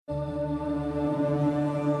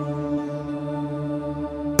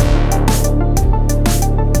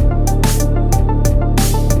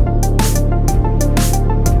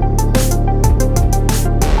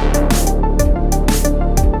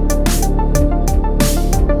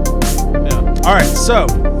All right, so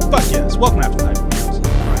fuck yes. Welcome to After the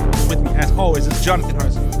Hype. With me, as always, is Jonathan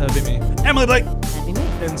Harrison. That'd be me. Emily Blake. That'd be me.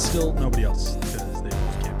 And still nobody else because they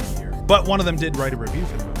both can't be here. But one of them did write a review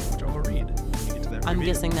for the movie, which I will read when we get to that I'm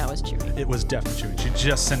review. guessing that was Chewy. It was definitely Chewy. She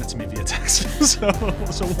just sent it to me via text, so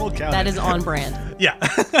we'll count That it. is on brand. Yeah.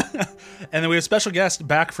 And then we have a special guest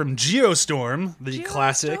back from Geostorm, the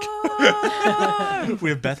classic.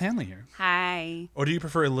 We have Beth Hanley here. Hi. Or do you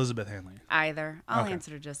prefer Elizabeth Hanley? Either. I'll Okay.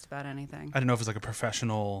 answer to just about anything. I don't know if it's like a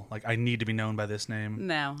professional, like I need to be known by this name.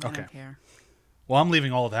 No, I Okay. don't care. Well, I'm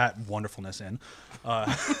leaving all of that wonderfulness in.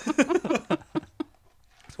 That's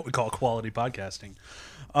what we call quality podcasting.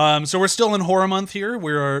 So we're still in horror month here.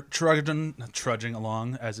 We are trudging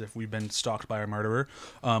along as if we've been stalked by a murderer,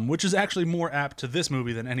 which is actually more apt to this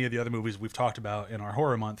movie than any of the other movies we've talked about in our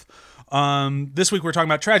horror month. This week we're talking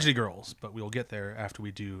about Tragedy Girls, but we'll get there after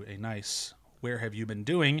we do a nice Where Have You Been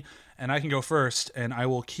Doing? And I can go first, and I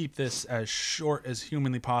will keep this as short as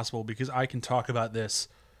humanly possible because I can talk about this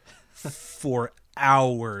for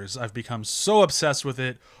hours. I've become so obsessed with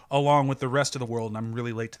it along with the rest of the world, and I'm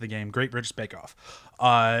really late to the game. Great British Bake Off.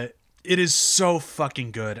 It is so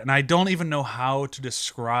fucking good, and I don't even know how to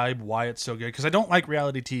describe why it's so good because I don't like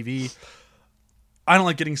reality TV. I don't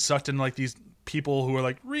like getting sucked into like these people who are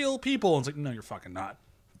like real people, and it's like, no, you're fucking not.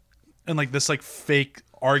 And like this like fake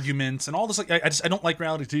arguments and all this, like I don't like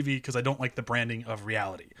reality TV because I don't like the branding of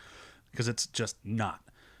reality because it's just not.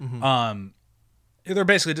 They're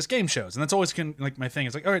basically just game shows, and that's always like my thing.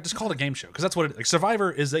 It's like, all right, just call it a game show because that's what it. Like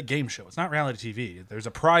Survivor is a game show. It's not reality TV. There's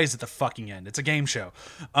a prize at the fucking end. It's a game show.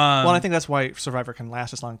 Well, I think that's why Survivor can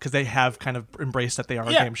last as long because they have kind of embraced that they are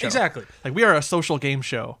a game show. Exactly. Like we are a social game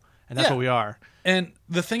show, and that's what we are. And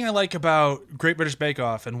the thing I like about Great British Bake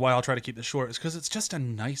Off and why I'll try to keep this short is because it's just a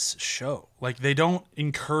nice show. Like, they don't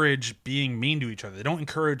encourage being mean to each other. They don't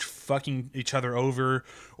encourage fucking each other over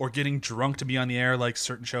or getting drunk to be on the air like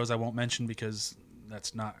certain shows I won't mention because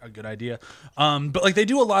that's not a good idea. But, like, they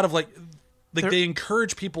do a lot of, like they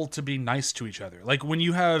encourage people to be nice to each other. Like, when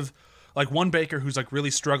you have... like one baker who's like really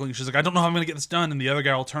struggling. She's like, I don't know how I'm going to get this done. And the other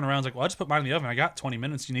guy will turn around and is like, well, I just put mine in the oven. I got 20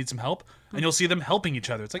 minutes. You need some help? And you'll see them helping each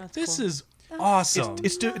other. It's like, this is awesome.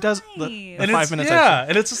 It does the and 5 minutes. Yeah.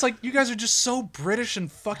 And it's just like, you guys are just so British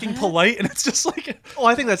and fucking polite. And it's just like, Well,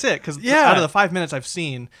 I think that's it because out of the 5 minutes I've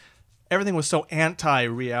seen, everything was so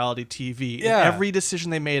anti-reality TV. Yeah. Every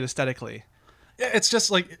decision they made aesthetically. it's just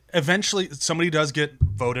like eventually somebody does get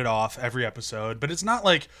voted off every episode, but it's not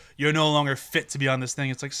like you're no longer fit to be on this thing.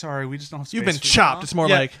 It's like, sorry, we just don't have space. You've been for you. chopped. It's more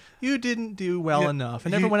Yeah. like you didn't do well enough,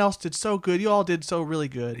 and everyone else did so good. You all did so really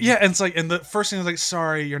good. Yeah, and it's like, and the first thing is like,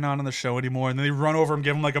 sorry, you're not on the show anymore, and then they run over and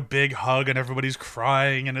give him like a big hug, and everybody's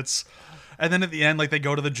crying, and then at the end, like they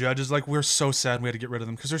go to the judges, like, we're so sad we had to get rid of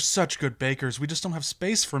them because they're such good bakers. We just don't have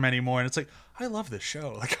space for them anymore. And it's like, I love this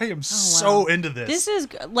show. Like, I am so into this. This is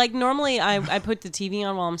like normally I put the TV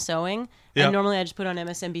on while I'm sewing. Yeah. And normally I just put on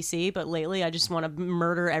MSNBC, but lately I just want to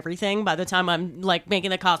murder everything. By the time I'm like making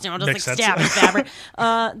the costume, I'll just Makes like sense. stab and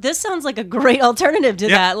fabric. This sounds like a great alternative to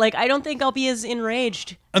Yeah. that. Like I don't think I'll be as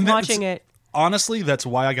enraged And then watching it. Honestly, that's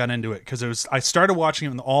why I got into it, because I started watching it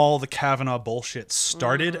when all the Kavanaugh bullshit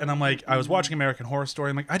started, and I'm like, I was watching American Horror Story.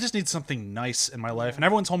 I'm like, I just need something nice in my life, and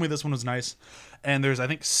everyone told me this one was nice. And there's, I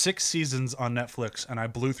think, 6 seasons on Netflix, and I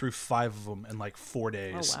blew through 5 of them in like 4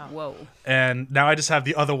 days. Oh, wow. Whoa. And now I just have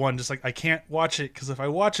the other one, just like, I can't watch it because if I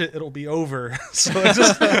watch it, it'll be over. So I'll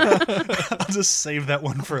just save that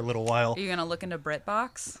one for a little while. Are you gonna look into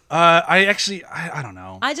BritBox? I don't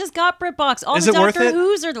know. I just got BritBox. All Is the it worth Doctor it?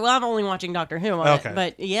 Who's are. Well, I'm only watching Doctor Who on Okay. it,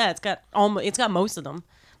 but yeah, it's got most of them,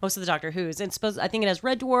 most of the Doctor Who's. I think it has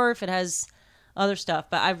Red Dwarf. It has other stuff,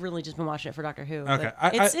 but I've really just been watching it for Doctor Who. Okay.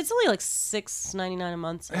 But it's only like $6.99 a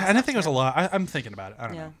month. So And I think it was a lot. I'm thinking about it. I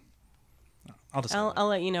don't Yeah. know. I'll just. I'll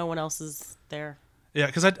let you know what else is there. Yeah,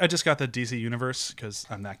 because I just got the DC Universe because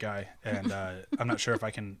I'm that guy, and I'm not sure if I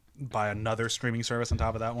can buy another streaming service on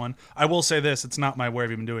top of that one. I will say this: it's not my Where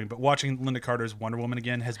Have You Been Doing, but watching Linda Carter's Wonder Woman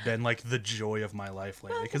again has been like the joy of my life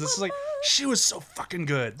lately, because it's like she was so fucking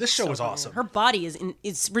good. This show was awesome. Her body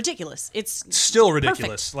it's ridiculous. It's Still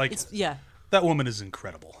ridiculous. perfect. Like Yeah. that woman is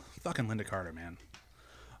incredible. Fucking Linda Carter, man.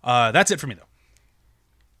 That's it for me though.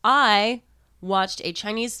 I watched a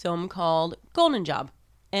Chinese film called Golden Job,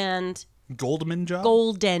 and Goldman Job.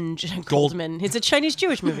 Goldman. It's a Chinese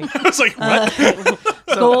Jewish movie. I was like, what?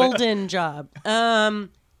 Golden Job. And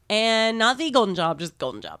not the Golden Job, just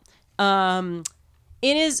Golden Job.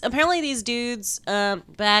 It is apparently these dudes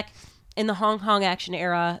back in the Hong Kong action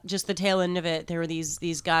era, just the tail end of it. There were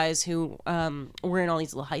these guys who were in all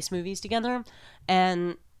these little heist movies together,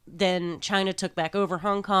 and then China took back over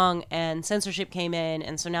Hong Kong and censorship came in,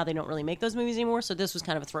 and so now they don't really make those movies anymore. So this was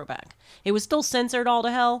kind of a throwback. It was still censored all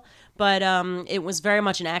to hell, but it was very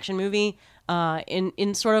much an action movie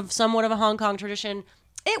in sort of somewhat of a Hong Kong tradition.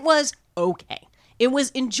 It was okay. It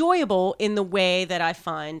was enjoyable in the way that I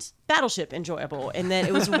find Battleship enjoyable, and that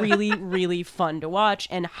it was really, really fun to watch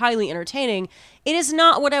and highly entertaining. It is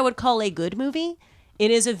not what I would call a good movie.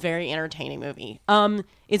 It is a very entertaining movie.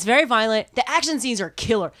 It's very violent. The action scenes are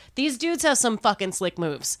killer. These dudes have some fucking slick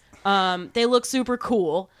moves. They look super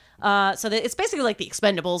cool. So that it's basically like the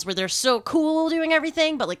Expendables, where they're so cool doing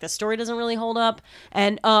everything, but like the story doesn't really hold up.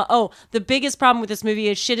 And the biggest problem with this movie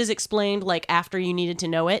is shit is explained like after you needed to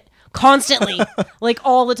know it. Constantly, like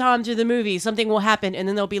all the time through the movie, something will happen, and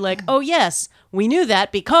then they'll be like, "Oh yes, we knew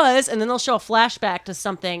that because," and then they'll show a flashback to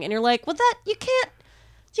something, and you're like, "Well, that you can't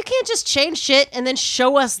just change shit and then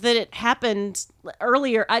show us that it happened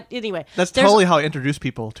earlier." Anyway, That's totally how I introduce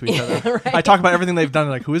people to each other. Right. I talk about everything they've done.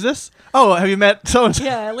 Like, who is this? Oh, have you met so-and-so?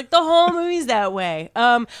 Yeah, like the whole movie's that way.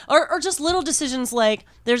 Or just little decisions like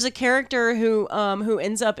there's a character who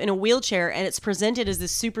ends up in a wheelchair, and it's presented as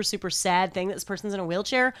this super, super sad thing that this person's in a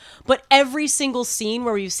wheelchair. But every single scene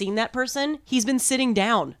where we've seen that person, he's been sitting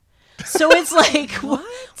down. So it's like,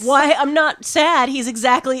 why? I'm not sad. He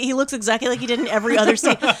looks exactly like he did in every other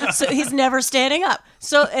scene. So he's never standing up.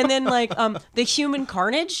 So, and then like the human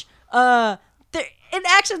carnage, they're in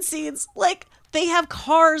action scenes, like they have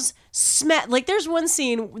cars like there's one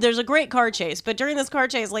scene, there's a great car chase, but during this car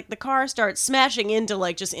chase, like the car starts smashing into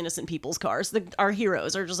like just innocent people's cars. Our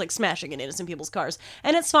heroes are just like smashing into innocent people's cars,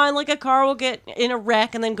 and it's fine. Like a car will get in a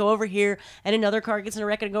wreck and then go over here, and another car gets in a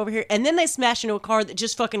wreck and go over here, and then they smash into a car that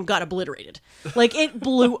just fucking got obliterated. Like it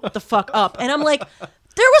blew the fuck up, and I'm like,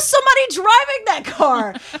 there was somebody driving that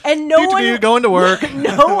car, and no one going to work.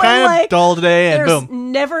 No one kind like of dull today, and there's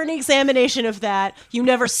boom. never an examination of that. You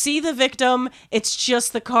never see the victim. It's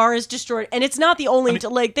just the car is destroyed, and it's not the only.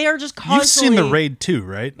 Like they are just constantly. You've seen The Raid 2,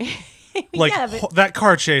 right? Like Yeah, but- that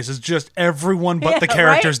car chase is just everyone but the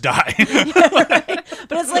characters die. Right?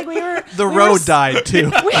 But it's like we were. The we road were, died too.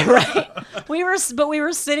 Right. We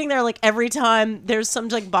were sitting there like every time there's some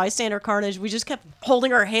like bystander carnage, we just kept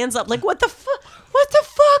holding our hands up like, what the fuck? What the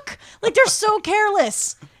fuck? Like they're so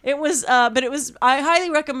careless. It was, but it was. I highly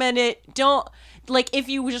recommend it. Don't like if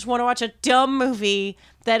you just want to watch a dumb movie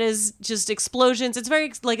that is just explosions. It's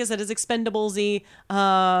very, like I said, it's Expendables-y.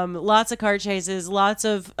 Lots of car chases, lots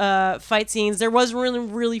of fight scenes. There was a really,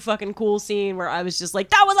 really fucking cool scene where I was just like,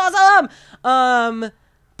 that was awesome.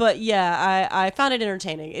 But yeah, I found it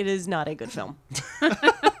entertaining. It is not a good film.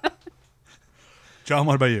 John,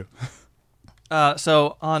 what about you?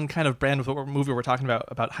 So on kind of brand with what movie we're talking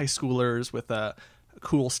about high schoolers with a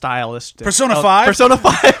cool stylist. Persona 5? Persona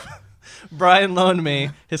 5. Brian loaned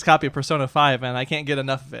me his copy of Persona 5, and I can't get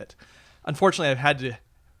enough of it. Unfortunately, I've had to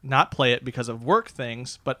not play it because of work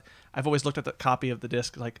things, but I've always looked at the copy of the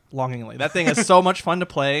disc like longingly. That thing is so much fun to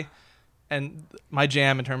play, and my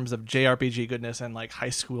jam in terms of JRPG goodness and like high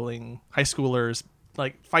schoolers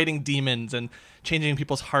like fighting demons and changing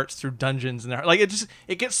people's hearts through dungeons and like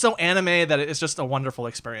it gets so anime that it's just a wonderful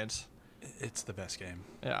experience. It's the best game.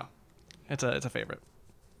 Yeah, it's a favorite.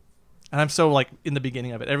 And I'm so like in the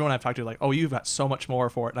beginning of it. Everyone I've talked to like, oh, you've got so much more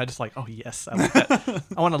for it. And I just like, oh yes, I like that.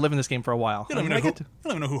 I want to live in this game for a while. I don't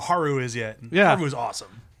even know who Haru is yet. Yeah. Haru is awesome.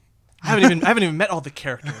 I haven't even met all the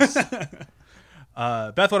characters.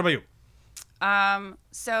 Beth, what about you?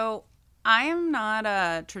 So I am not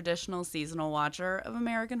a traditional seasonal watcher of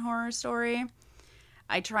American Horror Story.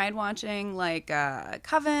 I tried watching like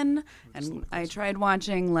Coven, and I tried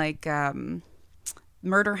watching like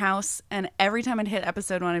Murder House, and every time I'd hit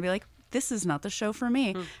episode 1, I'd be like, this is not the show for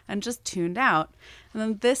me, and just tuned out. And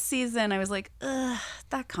then this season, I was like, ugh,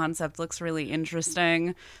 that concept looks really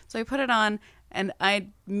interesting. So I put it on, and I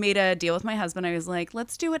made a deal with my husband. I was like,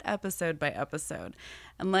 let's do it episode by episode.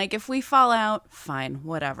 And like, if we fall out, fine,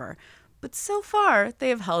 whatever. But so far, they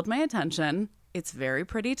have held my attention. It's very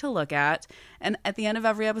pretty to look at. And at the end of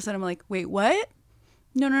every episode, I'm like, wait, what?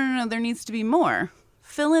 No, there needs to be more.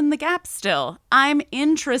 Fill in the gaps still. I'm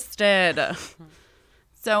interested.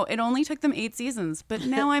 So it only took them 8 seasons, but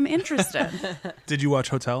now I'm interested. Did you watch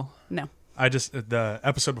Hotel? No. The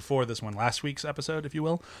episode before this one, last week's episode, if you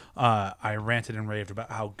will, I ranted and raved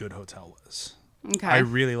about how good Hotel was. Okay. I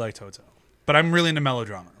really liked Hotel. But I'm really into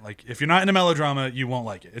melodrama. Like, if you're not into melodrama, you won't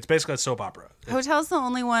like it. It's basically a soap opera. Hotel's the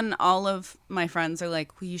only one all of my friends are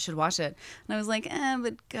like, well, you should watch it. And I was like,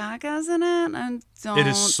 but Gaga's in it? I don't It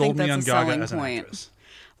has sold think me on that's a Gaga selling as an point. actress.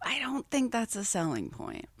 I don't think that's a selling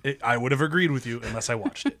point. I would have agreed with you unless I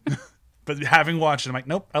watched it. But having watched it, I'm like,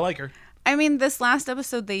 nope, I like her. I mean, this last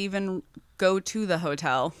episode, they even go to the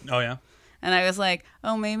hotel. Oh yeah. And I was like,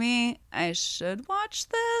 oh, maybe I should watch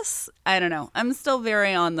this. I don't know. I'm still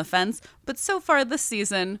very on the fence. But so far this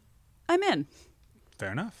season, I'm in.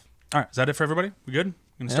 Fair enough. All right, is that it for everybody? We good?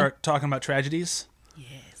 Gonna start talking about tragedies.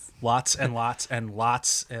 Yes. Lots and lots and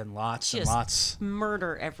lots and lots and Just lots.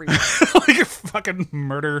 murder everywhere. Like a fucking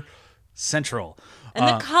murder central. And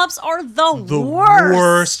the cops are the The worst.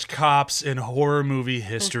 worst cops in horror movie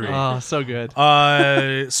history. Oh, so good.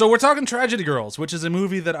 So we're talking Tragedy Girls, which is a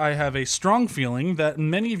movie that I have a strong feeling that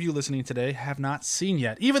many of you listening today have not seen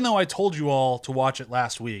yet. Even though I told you all to watch it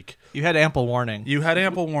last week, You had ample warning. you had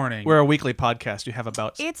ample warning. We're a weekly podcast. You have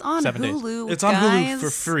about It's on 7 days. Hulu. It's on guys. Hulu for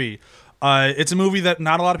free. It's a movie that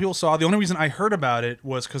not a lot of people saw. The only reason I heard about it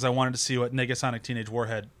was because I wanted to see what Negasonic Teenage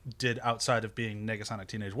Warhead did outside of being Negasonic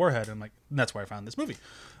Teenage Warhead. And that's why I found this movie.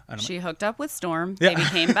 And I'm She hooked up with Storm. Yeah. They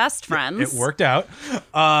became best friends. it worked out.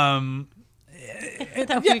 That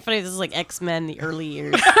would be funny. This is like X-Men the early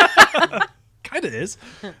years. Kind of is.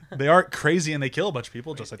 They are crazy and they kill a bunch of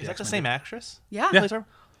people, just like Is that the X-Men same do. actress? Yeah. Yeah.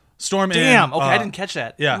 Storm. Damn. And, Okay, I didn't catch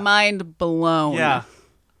that. Yeah. Mind blown. Yeah.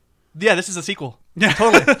 Yeah, this is a sequel. Yeah.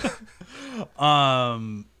 Totally.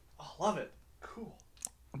 Um. I love it. Cool.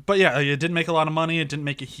 But yeah, it didn't make a lot of money. It didn't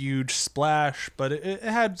make a huge splash, but it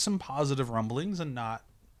had some positive rumblings, and I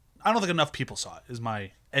don't think enough people saw it. Is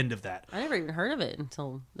my end of that. I never even heard of it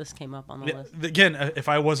until this came up on the Yeah, list. again, if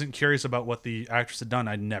I wasn't curious about what the actress had done,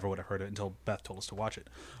 I never would have heard it until Beth told us to watch it.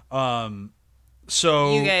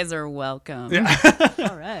 So You guys are welcome.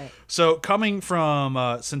 All right. So coming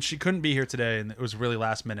from, since she couldn't be here today and it was really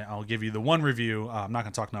last minute, I'll give you the one review. I'm not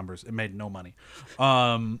going to talk numbers. It made no money.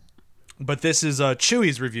 But this is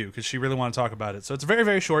Chewy's review because she really wanted to talk about it. So it's very,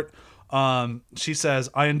 very short. She says,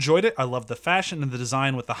 I enjoyed it. I loved the fashion and the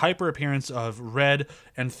design with the hyper appearance of red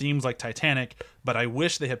and themes like Titanic, but I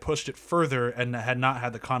wish they had pushed it further and had not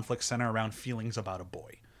had the conflict center around feelings about a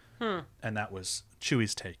boy. And that was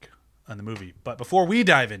Chewy's take on the movie. But before we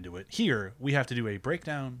dive into it, here we have to do a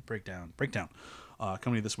breakdown. Coming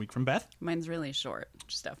to you this week from Beth. Mine's really short,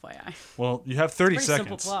 just FYI. Well, you have 30 Pretty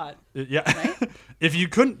seconds. simple plot. Yeah. If you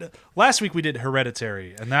couldn't, last week we did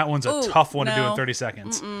Hereditary, and that one's a Ooh, tough one to do in no. 30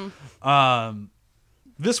 seconds.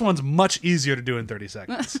 This one's much easier to do in 30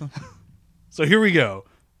 seconds. So here we go.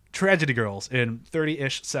 Tragedy Girls in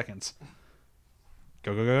 30-ish seconds.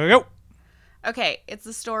 Go, go, go, go, go. Okay, it's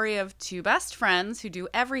the story of two best friends who do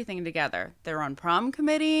everything together. They're on prom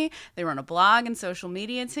committee, they run a blog and social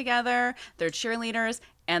media together, they're cheerleaders,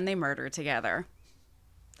 and they murder together.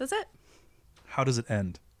 That's it. How does it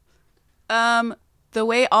end? The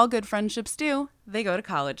way all good friendships do, they go to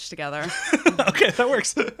college together. Okay, that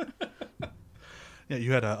works. Yeah,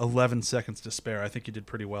 you had 11 seconds to spare. I think you did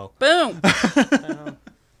pretty well. Boom!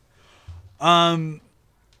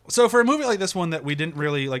 So for a movie like this one that we didn't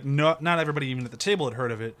really like, not everybody even at the table had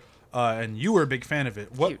heard of it, and you were a big fan of it.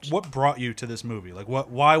 Huge. What brought you to this movie? Like,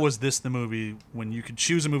 why was this the movie when you could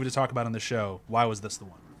choose a movie to talk about on the show? Why was this the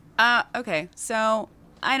one? Okay, so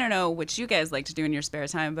I don't know what you guys like to do in your spare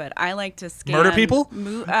time, but I like to scan Murder people?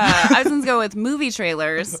 I was gonna go with movie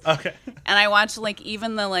trailers. Okay. And I watch like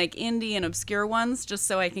even the like indie and obscure ones just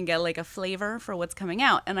so I can get like a flavor for what's coming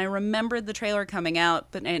out. And I remembered the trailer coming out,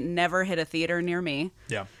 but it never hit a theater near me.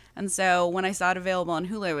 Yeah. And so when I saw it available on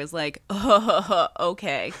Hulu, I was like, oh,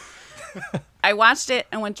 okay. I watched it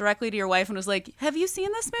and went directly to your wife and was like, have you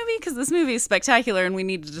seen this movie? Because this movie is spectacular and we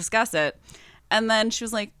need to discuss it. And then she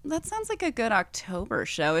was like, that sounds like a good October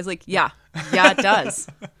show. I was like, yeah, it does.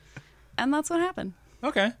 And that's what happened.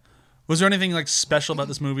 Okay. Was there anything like special about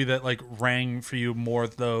this movie that like rang for you more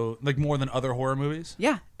than other horror movies?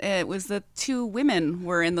 Yeah, it was the two women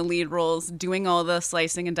were in the lead roles doing all the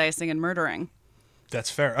slicing and dicing and murdering. That's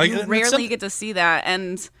fair. Like, You it's rarely something- get to see that.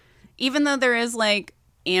 And even though there is like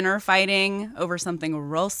inner fighting over something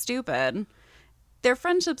real stupid, their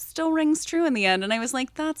friendship still rings true in the end. And I was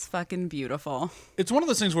like, that's fucking beautiful. It's one of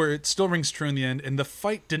those things where it still rings true in the end, and the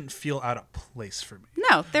fight didn't feel out of place for me.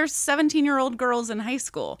 No, they're 17-year-old girls in high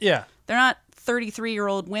school. Yeah. They're not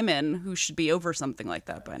 33-year-old women who should be over something like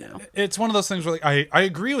that by now. It's one of those things where like I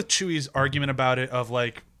agree with Chewy's argument about it of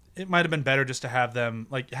like it might have been better just to have them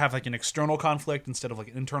like have like an external conflict instead of like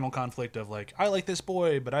an internal conflict of like I like this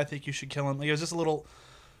boy but I think you should kill him. Like it was just a little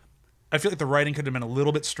I feel like the writing could have been a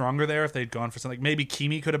little bit stronger there if they'd gone for something like maybe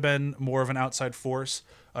Kimi could have been more of an outside force.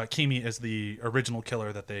 Kimi is the original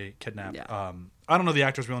killer that they kidnapped. Yeah. I don't know the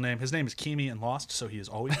actor's real name. His name is Kimi in Lost, so he is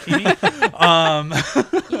always Kimi.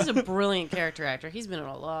 He's a brilliant character actor. He's been in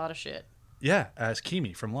a lot of shit. Yeah, as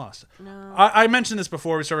Kimi from Lost. No. I mentioned this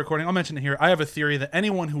before we started recording. I'll mention it here. I have a theory that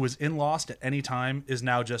anyone who was in Lost at any time is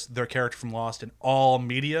now just their character from Lost in all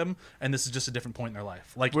medium, and this is just a different point in their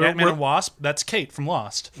life. Like Ant-Man and Wasp, that's Kate from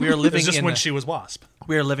Lost. We are living it's just in when she was Wasp.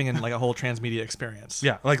 We are living in like a whole transmedia experience.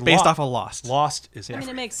 Yeah, like based off of Lost. Lost is. I mean,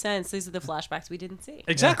 it makes sense. These are the flashbacks we didn't see.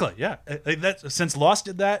 Exactly. Yeah. Since Lost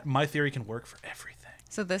did that, my theory can work for everything.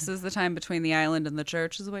 So this is the time between the island and the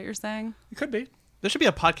church, is what you're saying? It could be. There should be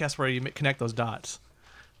a podcast where you connect those dots.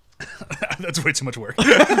 That's way too much work. We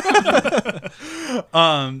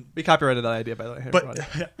copyrighted that idea, by the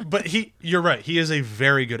way. But you're right. He is a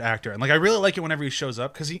very good actor, and like I really like it whenever he shows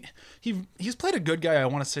up because he's played a good guy. I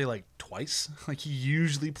want to say like twice. Like he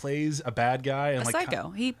usually plays a bad guy and A like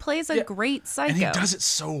psycho. He plays a great psycho. and he does it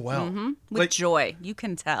so well. With Like joy. You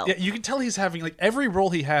can tell. yeah, you can tell he's having like every role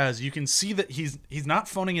he has. You can see that he's not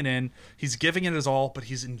phoning it in. He's giving it his all, but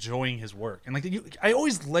he's enjoying his work. And like I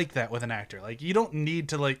always like that with an actor. Like you don't need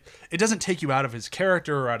to like it doesn't take you out of his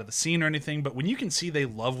character or out of the scene or anything. But when you can see they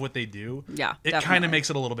love what they do, Yeah, it kind definitely. of makes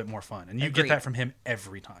it a little bit more fun. And you get Agreed. that from him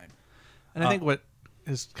every time. And I think what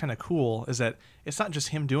is kind of cool is that it's not just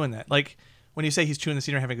him doing that. Like when you say he's chewing the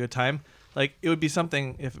scenery, having a good time, like it would be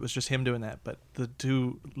something if it was just him doing that. But the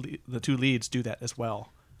two leads do that as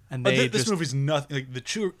well. And But they this just, movie's nothing. Like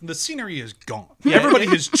the scenery is gone. Everybody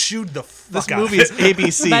has chewed the fuck this out movie of is it.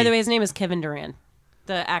 ABC. By the way, his name is Kevin Durant,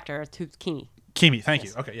 the actor to Kimi. Kimi, thank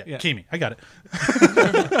you. Okay, Yeah. Kimi, I got it.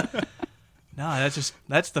 No,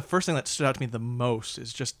 that's the first thing that stood out to me the most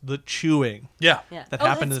is just the chewing. Yeah. Yeah, That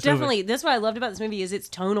happened in that's this movie. definitely. That's what I loved about this movie is its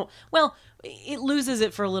tonal. Well, it loses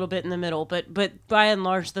it for a little bit in the middle, but by and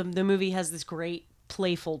large, the movie has this great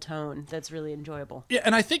playful tone that's really enjoyable. Yeah,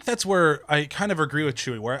 and I think that's where I kind of agree with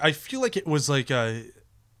Chewie, where I feel like it was like to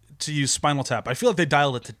use Spinal Tap. I feel like they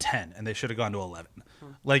dialed it to 10 and they should have gone to 11.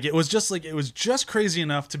 Like it was just crazy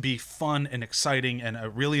enough to be fun and exciting and a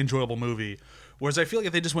really enjoyable movie. Whereas I feel like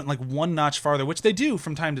if they just went like one notch farther, which they do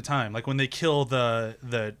from time to time, like when they kill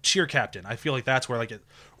the cheer captain, I feel like that's where like it,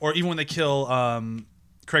 or even when they kill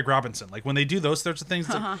Craig Robinson, like when they do those sorts of things.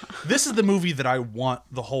 Like, this is the movie that I want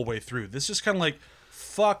the whole way through. This is just kind of like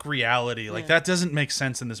fuck reality. Like that doesn't make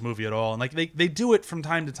sense in this movie at all. And like they do it from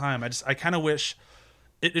time to time. I kind of wish.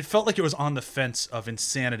 It felt like it was on the fence of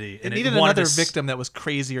insanity. It needed another victim that was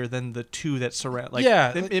crazier than the two that surround. Like,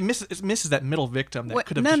 Yeah. it misses that middle victim that What?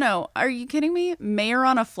 could have. No. Are you kidding me? Mayor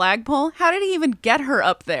on a flagpole? How did he even get her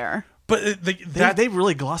up there? But They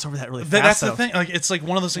really gloss over that really fast. that's the though. thing. Like it's like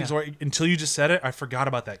one of those things where until you just said it, I forgot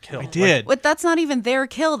about that kill. I did. But that's not even their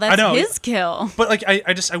kill. That's know. his kill. But like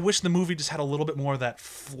I wish the movie just had a little bit more of that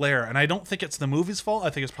flair, and I don't think it's the movie's fault. I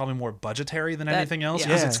think it's probably more budgetary than anything else. yeah,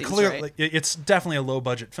 Because that it's seems clear, right. like, it's definitely a low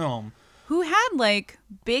budget film. Who had like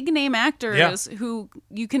big name actors who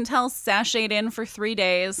you can tell sashayed in for 3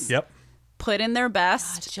 days, Yep. put in their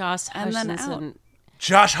best, Josh and then Hutcherson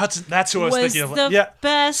Josh Hudson. That's who I was was thinking of. the Yeah.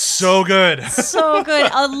 best. So good. So good.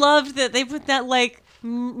 I loved that they put that like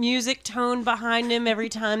music tone behind him every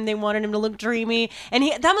time they wanted him to look dreamy, and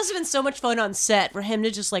that must have been so much fun on set for him to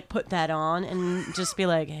just like put that on and just be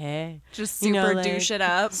like, hey, just you super know, like, douche it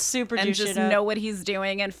up, super and douche just it up. know what he's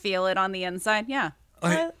doing and feel it on the inside. Yeah.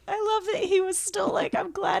 I love that he was still like,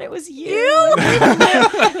 I'm glad it was you. And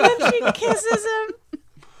then she kisses him.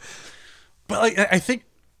 But like I think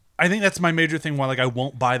that's my major thing why like I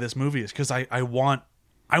won't buy this movie is because I want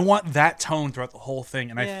that tone throughout the whole thing,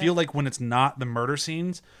 and I feel like when it's not the murder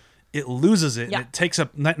scenes, it loses it Yeah. and it takes a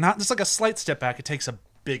not just like a slight step back, it takes a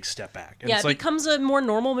big step back. And Yeah, it's it like becomes a more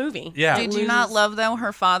normal movie. yeah. Did you not love though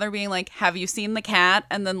her father being like, "Have you seen the cat?"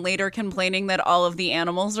 and then later complaining that all of the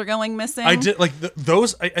animals are going missing? I did like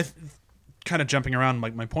those. I kind of jumping around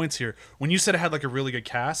like my points here. When you said it had like a really good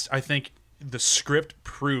cast, I think the script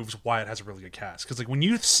proves why it has a really good cast. Because like when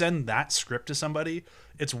you send that script to somebody,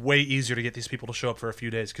 it's way easier to get these people to show up for a few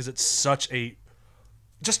days because it's such a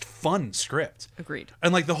just fun script. Agreed.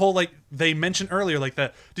 And like the whole like they mentioned earlier, like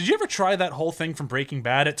did you ever try that whole thing from Breaking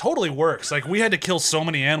Bad? It totally works. Like we had to kill so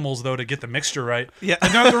many animals though to get the mixture right. Yeah.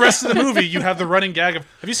 And now the rest of the movie, you have the running gag of,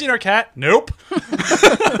 have you seen our cat? Nope.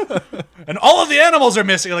 And all of the animals are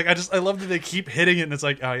missing. Like I love that they keep hitting it, and it's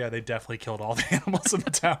like, oh yeah, they definitely killed all the animals in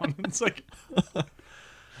the town. It's like,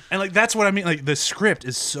 and like that's what I mean. Like the script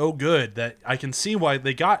is so good that I can see why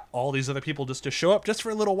they got all these other people just to show up just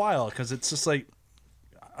for a little while, because it's just like.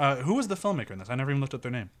 Who was the filmmaker in this? I never even looked up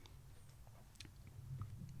their name.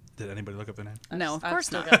 Did anybody look up their name? No, of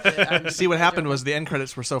course not. See, what happened was the end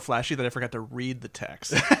credits were so flashy that I forgot to read the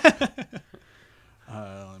text.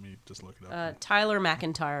 Let me just look it up. Tyler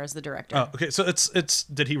McIntyre is the director. Oh, okay. So it's.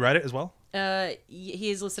 Did he write it as well? He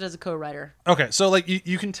is listed as a co-writer. Okay, so like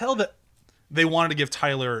you can tell that they wanted to give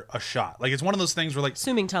Tyler a shot. Like it's one of those things where like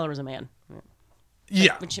Assuming Tyler was a man.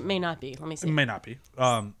 yeah, Which it may not be. Let me see. it may not be.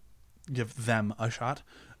 Give them a shot.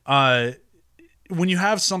 When you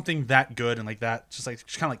have something that good and like that, just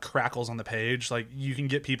kind of like crackles on the page, like you can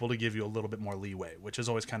get people to give you a little bit more leeway, which is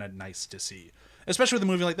always kind of nice to see, especially with a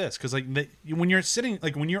movie like this. Because like when you're sitting,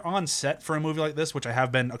 like when you're on set for a movie like this, which I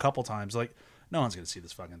have been a couple times, like no one's gonna see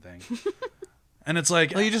this fucking thing, and it's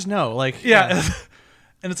like, Well, you just know, like, yeah.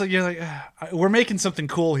 And it's like, you're like, we're making something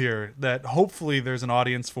cool here that hopefully there's an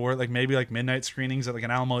audience for it. Like maybe like midnight screenings at like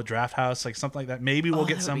an Alamo Draft House, like something like that. Maybe we'll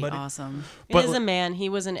get That would be somebody. awesome. It but- is a man. He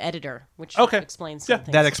was an editor, which Okay. explains Yeah, some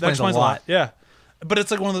things. that explains a lot. Yeah. But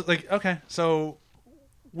it's like one of the, like, okay, so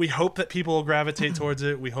we hope that people will gravitate towards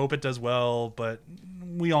it. We hope it does well, but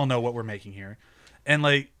we all know what we're making here. And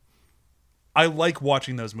like, I like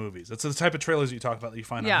watching those movies. It's the type of trailers that you talk about that you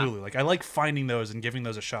find Yeah. on Hulu. Like I like finding those and giving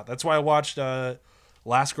those a shot. That's why I watched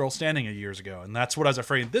Last Girl Standing years ago, and that's what I was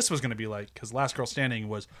afraid this was going to be like, because Last Girl Standing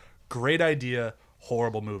was great idea,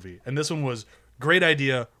 horrible movie, and this one was great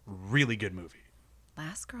idea, really good movie.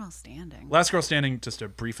 Last Girl Standing. Last Girl Standing, just a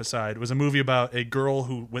brief aside, was a movie about a girl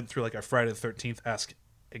who went through like a Friday the 13th-esque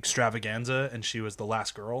extravaganza, and she was the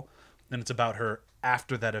last girl, and it's about her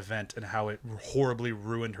after that event and how it horribly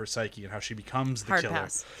ruined her psyche and how she becomes the Hard killer.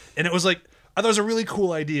 pass. And it was like, I thought it was a really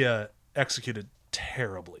cool idea, executed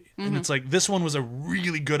terribly. And it's like, this one was a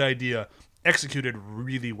really good idea, executed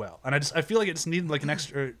really well. And I feel like it just needed like an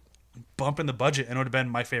extra bump in the budget, and it would have been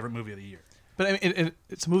my favorite movie of the year. But I mean,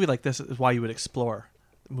 it's a movie like this is why you would explore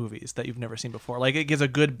movies that you've never seen before. Like it gives a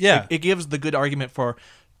good, Yeah. it gives the good argument for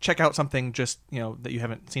check out something just that you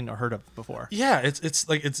haven't seen or heard of before. Yeah, it's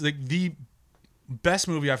like the best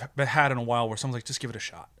movie I've had in a while where someone's like, just give it a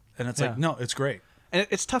shot. And it's like, Yeah. no, it's great. And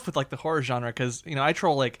it's tough with like the horror genre because I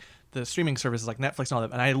troll like the streaming services like Netflix and all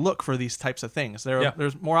that, and I look for these types of things.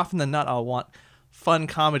 There's more often than not I'll want fun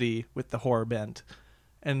comedy with the horror bent,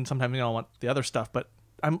 and sometimes I'll want the other stuff. But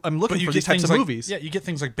I'm looking for these types of like, movies. Yeah, you get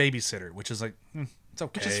things like Babysitter, which is like, it's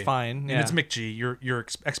okay. Which is fine, And yeah. it's McG. Your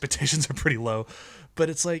expectations are pretty low. But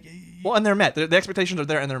it's like, Well, and they're met. The expectations are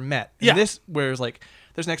there and they're met. And Yeah. this, whereas like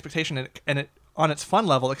there's an expectation and it on its fun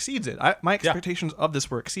level exceeds it. My expectations of this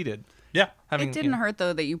were exceeded. yeah. It didn't hurt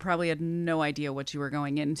though that you probably had no idea what you were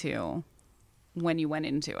going into when you went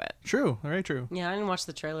into it. True, very true. Yeah, I didn't watch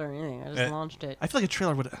the trailer or anything. I just launched it. I feel like a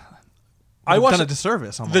trailer would I have watched done a it-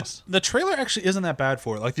 disservice almost. The trailer actually isn't that bad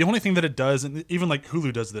for it. Like the only thing that it does, and even like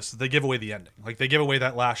Hulu does this, is they give away the ending. Like they give away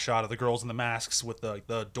that last shot of the girls in the masks with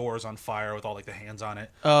the doors on fire with all like the hands on it.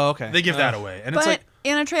 Oh, okay. They give that away, and But it's like,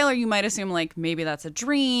 in a trailer, you might assume like maybe that's a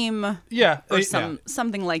dream yeah, or yeah.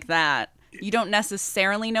 something like that. You don't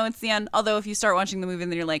necessarily know it's the end. Although if you start watching the movie,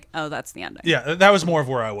 then you're like, oh, that's the ending. Yeah, that was more of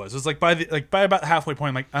where I was. It was like by about halfway point,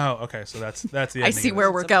 I'm like, oh, okay, so that's the ending. I see of where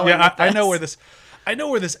this. we're going. Yeah, with I this. know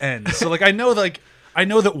where this ends. So like I know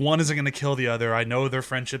that one isn't going to kill the other. I know their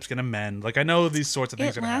friendship's going to mend. Like I know these sorts of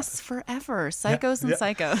things It are going to happen. lasts forever. Psychos and yeah.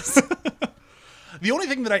 psychos. The only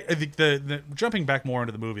thing that I think the jumping back more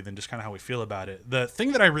into the movie than just kind of how we feel about it. The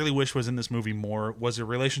thing that I really wish was in this movie more was a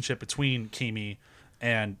relationship between Kimi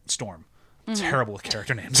and Storm. Terrible with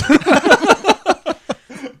character names.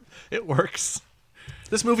 It works.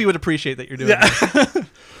 This movie would appreciate that you're doing this.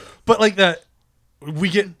 But like that, we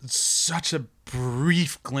get such a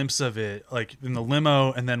brief glimpse of it, like in the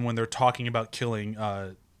limo, and then when they're talking about killing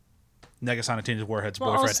Negasonic Teenage Warhead's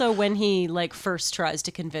Well, boyfriend. also when he first tries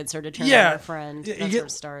to convince her to turn Yeah. on her friend, Yeah, you that's get- where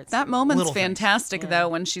it starts. That moment's Little things. fantastic though,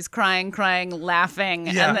 when she's crying, laughing,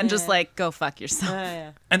 Yeah. and then just Yeah. like, go fuck yourself.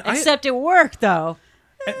 Yeah. And I- Except it worked though.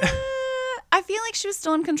 I feel like she was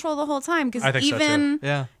still in control the whole time because I think so,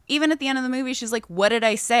 too. even at the end of the movie, she's like, "What did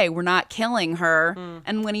I say? We're not killing her." Mm.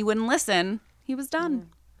 And when he wouldn't listen, he was done.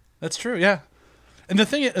 That's true, yeah. And the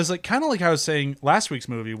thing is, like, kind of like I was saying last week's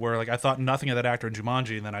movie, where like I thought nothing of that actor in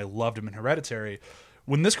Jumanji, and then I loved him in Hereditary.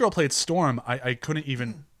 When this girl played Storm, I couldn't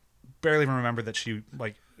barely even remember that she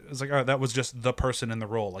like. It was like, oh, that was just the person in the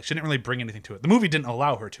role. Like, she didn't really bring anything to it. The movie didn't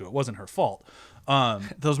allow her to. It wasn't her fault.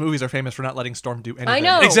 Those movies are famous for not letting Storm do anything. I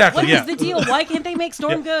know. Exactly, What yeah. is the deal? Why can't they make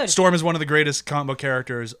Storm good? Storm is one of the greatest comic book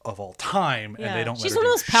characters of all time, and they don't. She's let her one of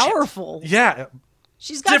do those shit. powerful. Yeah,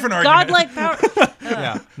 She's got Different argument. godlike power.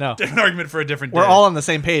 Yeah, no. different argument for a different. We're day. all on the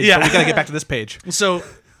same page, Yeah. but we gotta get back to this page. So,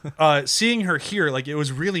 seeing her here, like, it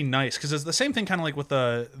was really nice because it's the same thing, kind of like with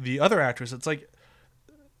the other actress. It's like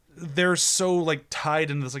they're so like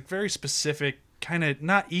tied into this like very specific kind of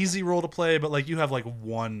not easy role to play, but like you have like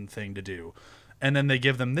one thing to do, and then they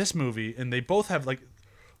give them this movie, and they both have like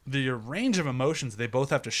the range of emotions they both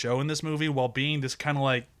have to show in this movie while being this kind of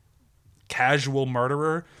like casual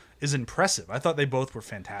murderer is impressive. I thought they both were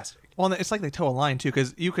fantastic. Well, and it's like they toe a line too,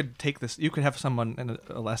 because you could take this, you could have someone in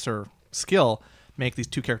a lesser skill make these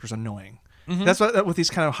two characters annoying. That's what with these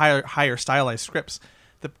kind of higher stylized scripts,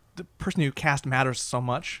 the person you cast matters so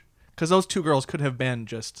much, because those two girls could have been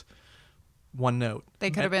just one note.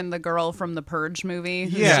 They could have been the girl from the Purge movie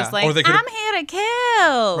who's Yeah. just like, Or they could've- I'm here to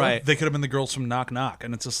kill. Right. They could have been the girls from Knock Knock,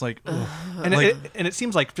 and it's just like, ugh. And Like- it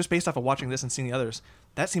seems like, just based off of watching this and seeing the others,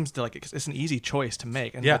 that seems to like it's an easy choice to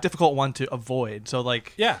make and Yeah. a difficult one to avoid. So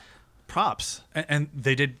like, yeah. props. And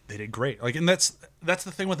they did great. Like, and that's the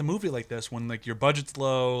thing with a movie like this, when like your budget's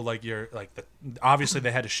low, like you're like obviously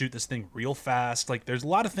they had to shoot this thing real fast. Like, there's a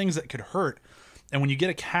lot of things that could hurt, and when you get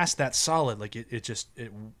a cast that solid, like it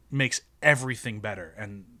makes everything better.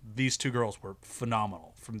 And these two girls were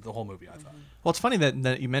phenomenal from the whole movie, I thought. Well, it's funny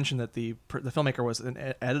that you mentioned that the filmmaker was an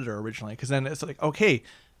editor originally, because then it's like, okay,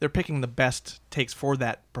 they're picking the best takes for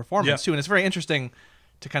that performance Yeah. too, and it's very interesting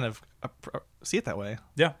to kind of see it that way.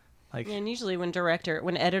 Yeah. Like, And usually when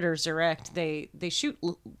editors direct, they shoot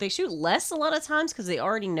less a lot of times because they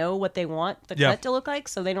already know what they want the Yeah. cut to look like,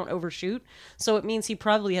 so they don't overshoot. So it means he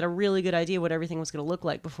probably had a really good idea what everything was going to look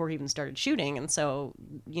like before he even started shooting, and so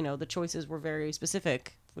the choices were very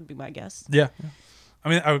specific. Would be my guess. Yeah. I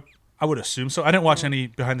mean, I would assume so. I didn't watch any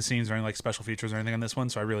behind the scenes or any like special features or anything on this one,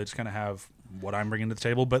 so I really just kind of have what I'm bringing to the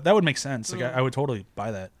table. But that would make sense. Like, I would totally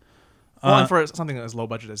buy that. well, and for something as low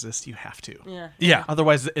budget as this, you have to. Yeah. Yeah.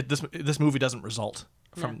 Otherwise, this movie doesn't result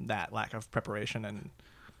from that lack of preparation. And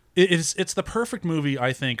It's the perfect movie,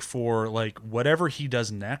 I think, for like whatever he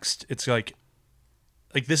does next. It's like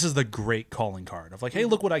this is the great calling card of like, hey,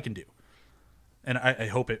 look what I can do. And I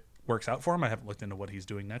hope it works out for him. I haven't looked into what he's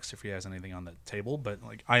doing next, if he has anything on the table, but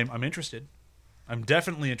like I'm interested. I'm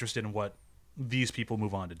definitely interested in what these people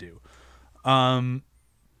move on to do.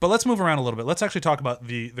 But let's move around a little bit. Let's actually talk about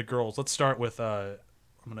the girls. Let's start with I'm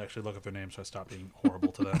gonna actually look up their names so I stop being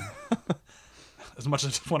horrible to them. As much as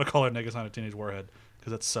I just want to call her Negasonic Teenage Warhead,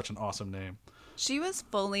 because that's such an awesome name. She was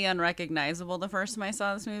fully unrecognizable the first time I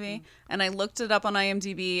saw this movie, and I looked it up on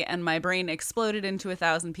IMDb, and my brain exploded into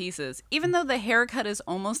 1,000 pieces. Even though the haircut is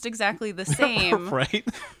almost exactly the same, right?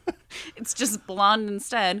 it's just blonde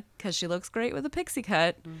instead, because she looks great with a pixie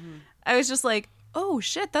cut. I was just like, oh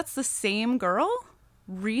shit, that's the same girl?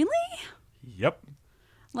 Really? Yep.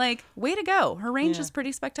 Like, way to go. Her range Yeah. is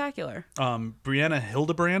pretty spectacular. Brianna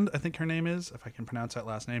Hildebrand, I think her name is, if I can pronounce that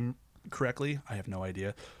last name correctly. I have no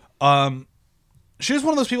idea. She was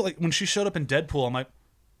one of those people, like, when she showed up in Deadpool, I'm like,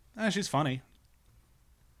 she's funny.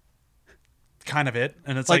 Kind of it.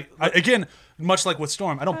 And it's again, much like with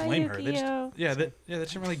Storm, I don't Hi, blame her. They Yukio. just, they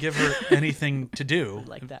didn't really give her anything to do.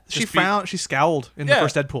 Like that. She scowled in the Yeah.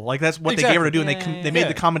 first Deadpool. Like, that's what they Exactly. gave her to do, and Yeah, they made yeah.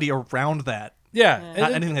 the comedy around that. Yeah.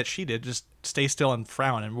 Not anything that she did. Just stay still and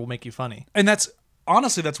frown, and we'll make you funny. And that's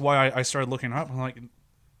why I started looking her up. I'm like,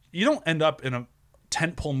 you don't end up in a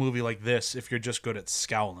tentpole movie like this if you're just good at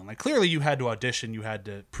scowling. Like, clearly you had to audition, you had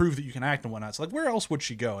to prove that you can act and whatnot. So like, where else would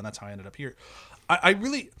she go? And that's how I ended up here.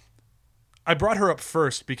 I brought her up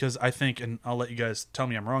first because I think, and I'll let you guys tell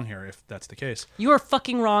me I'm wrong here if that's the case. You are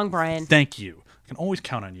fucking wrong, Brian. Thank you. I can always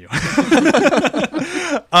count on you.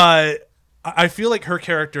 I feel like her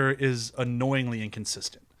character is annoyingly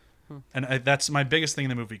inconsistent. And that's my biggest thing in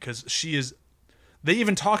the movie, because she is... They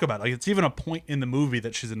even talk about it. Like, it's even a point in the movie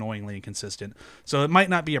that she's annoyingly inconsistent. So it might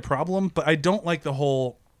not be a problem, but I don't like the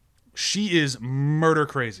whole... She is murder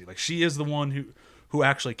crazy. Like, she is the one who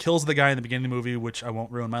actually kills the guy in the beginning of the movie, which I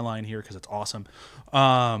won't ruin my line here because it's awesome.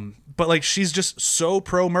 But, like, she's just so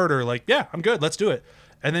pro-murder. Like, yeah, I'm good. Let's do it.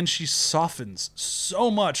 And then she softens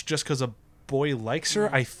so much just because a boy likes her,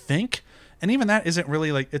 I think. And even that isn't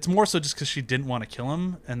really, like... It's more so just because she didn't want to kill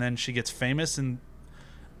him, and then she gets famous, and...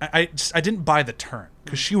 I didn't buy the turn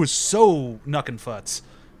because she was so knuck and futz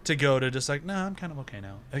to go to just like, nah, I'm kind of okay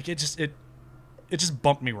now. Like, it just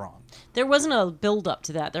bumped me wrong. There wasn't a build up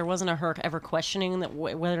to that. There wasn't a her ever questioning that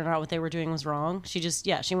whether or not what they were doing was wrong. She just,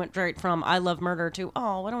 she went straight from I love murder to,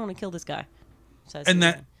 oh, I don't want to kill this guy. So And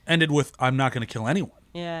that ended with I'm not going to kill anyone,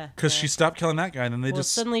 yeah, because she stopped killing that guy, and then they well,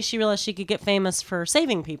 just, suddenly she realized she could get famous for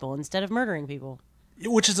saving people instead of murdering people.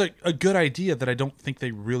 which is a good idea that I don't think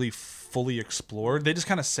they really fully explored. They just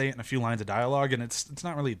kind of say it in a few lines of dialogue, and it's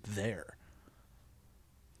not really there.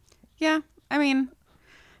 Yeah, I mean,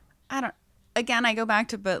 I go back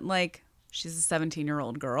to, but like, she's a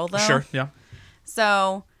 17-year-old girl, though. Sure, yeah.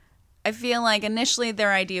 So I feel like initially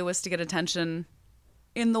their idea was to get attention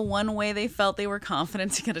in the one way they felt they were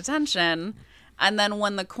confident to get attention. And then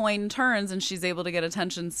when the coin turns and she's able to get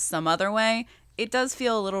attention some other way, it does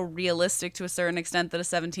feel a little realistic to a certain extent that a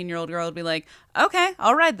 17-year-old girl would be like, okay,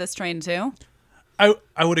 I'll ride this train too.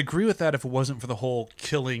 I would agree with that if it wasn't for the whole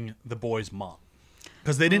killing the boy's mom.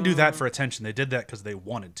 Because they didn't do that for attention. They did that because they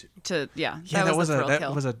wanted to. That was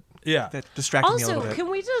a Yeah. that distracted me a Also, little bit. can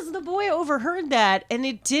we just, the boy overheard that and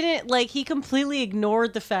it didn't, like, he completely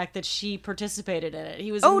ignored the fact that she participated in it.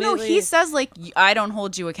 He was Oh no, immediately- he says like, I don't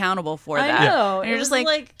hold you accountable for I that. know. And It you're was just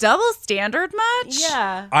like, double standard much?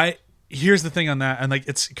 Yeah. Here's the thing on that, and like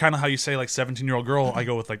it's kind of how you say like 17-year-old girl. I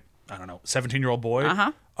go with like, I don't know, 17-year-old boy.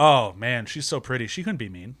 Uh-huh. Oh man, she's so pretty. She couldn't be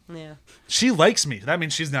mean. Yeah. She likes me. That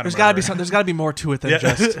means she's not. There's a got to be murderer. there's got to be more to it than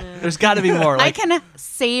just. There's got to be more. I Like, can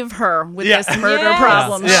save her with Yeah. this murder Yes.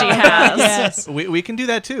 problem Yeah. she has. Yes. we can do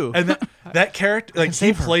that too. And that character, like he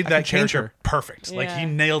save her. played I that can change character perfect. Like he Yeah.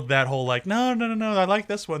 nailed that whole like, no, I like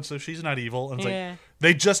this one, so she's not evil. And it's Yeah. like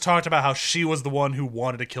they just talked about how she was the one who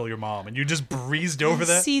wanted to kill your mom, and you just breezed over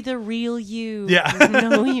that. See the real you. Yeah.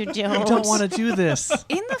 No, you don't. I don't want to do this.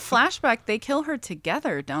 In the flashback, they kill her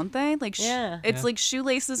together, don't they? Like, Yeah. it's like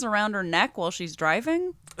shoelaces around her neck while she's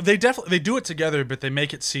driving. They do it together, but they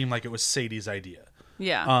make it seem like it was Sadie's idea.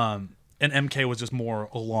 Yeah. And MK was just more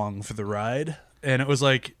along for the ride. And it was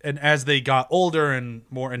like, and as they got older and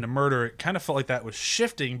more into murder, it kind of felt like that was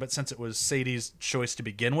shifting. But since it was Sadie's choice to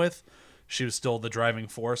begin with, she was still the driving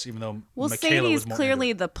force, even though Well, Michaela Sadie's was more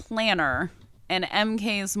clearly into it. the planner, and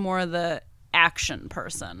MK's more the action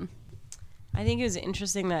person. I think it was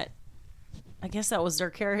interesting that I guess that was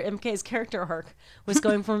their MK's character arc was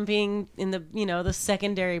going from being in the the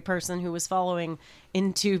secondary person who was following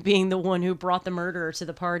into being the one who brought the murderer to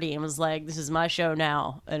the party and was like, "This is my show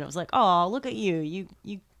now," and it was like, "Oh, look at you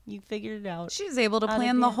figured it out." She's able to How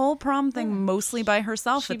plan did the you- whole prom thing mostly by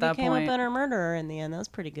herself She at that became point. a better murderer in the end. That was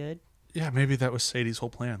pretty good. Yeah, maybe that was Sadie's whole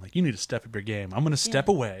plan. Like, you need to step up your game. I'm going to step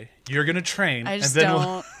away. You're going to train. I just and then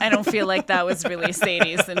don't. I don't feel like that was really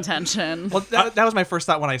Sadie's intention. Well, that was my first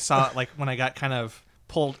thought when I saw it. Like when I got kind of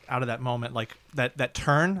pulled out of that moment, like that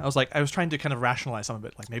turn. I was trying to kind of rationalize some of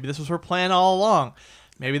it. Like maybe this was her plan all along.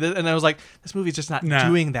 Maybe and I was like, this movie's just not Nah.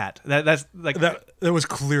 doing that. That's like that was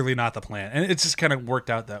clearly not the plan. And it just kind of worked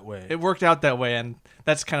out that way. it worked out that way, and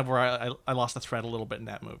that's kind of where I lost the thread a little bit in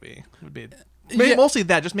that movie. It would be Yeah. mostly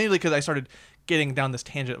that, just mainly because I started getting down this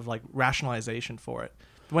tangent of like rationalization for it.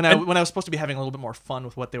 When I was supposed to be having a little bit more fun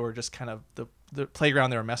with what they were just kind of the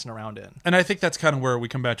playground they were messing around in. And I think that's kind of where we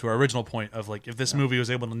come back to our original point of like, if this movie was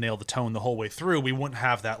able to nail the tone the whole way through, we wouldn't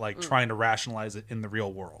have that like trying to rationalize it in the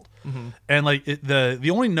real world. And like the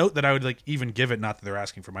only note that I would like even give it, not that they're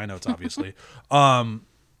asking for my notes, obviously,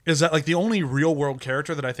 is that like the only real world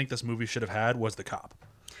character that I think this movie should have had was the cop.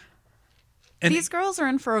 And These girls are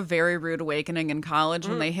in for a very rude awakening in college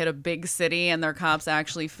when they hit a big city and their cops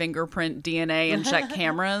actually fingerprint DNA and check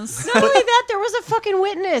cameras. Not only that, there was a fucking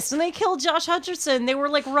witness. When they killed Josh Hutcherson, they were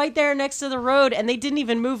like right there next to the road, and they didn't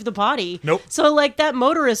even move the body. Nope. So like that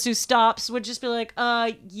motorist who stops would just be like,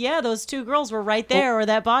 yeah, those two girls were right there where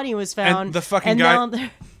that body was found." and the fucking And guy, now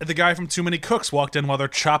they're- the guy from Too Many Cooks walked in while they're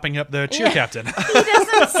chopping up the cheer captain. He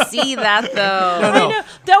doesn't see that though. No. I know,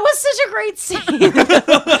 that was such a great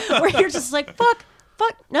scene where you're just like, fuck,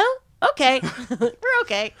 no, okay, we're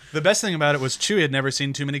okay. The best thing about it was Chewie had never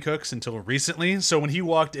seen Too Many Cooks until recently. So when he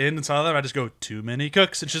walked in and saw them, I just go, "Too Many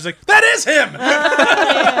Cooks," and she's like, "That is him."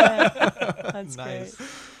 That's Nice. great.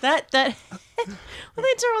 That when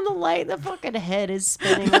they turn on the light, the fucking head is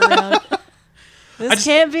spinning around. This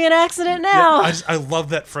can't be an accident now. I love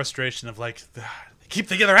that frustration of like, they keep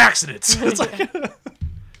thinking they're accidents. It's like,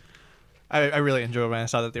 I really enjoyed when I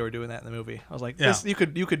saw that they were doing that in the movie. I was like, this, you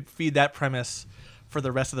could feed that premise for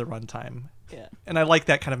the rest of the runtime. Yeah. And I like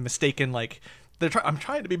that kind of mistaken, like, I'm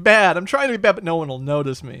trying to be bad, but no one will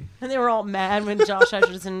notice me. And they were all mad when Josh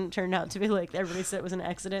Hutcherson turned out to be like, everybody said it was an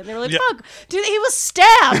accident. And they were like, Yeah. fuck, dude, he was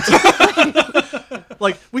stabbed.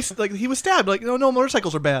 Like he was stabbed. Like no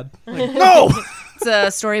motorcycles are bad. Like, no. It's a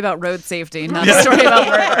story about road safety, not a story about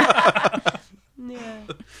murder. Yeah.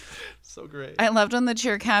 So great. I loved when the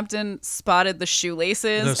cheer captain spotted the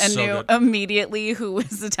shoelaces That's and so knew good. immediately who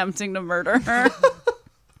was attempting to murder her.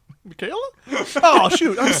 Michaela? Oh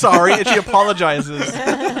shoot! I'm sorry. And she apologizes.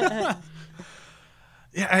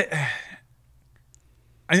 yeah,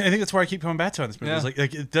 I think that's where I keep coming back to on this movie. Yeah.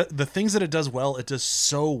 It's like the things that it does well, it does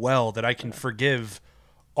so well that I can forgive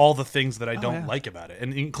all the things that I don't yeah. like about it,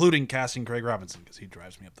 and including casting Craig Robinson because he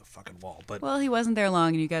drives me up the fucking wall. But Well, he wasn't there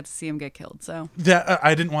long, and you got to see him get killed. So that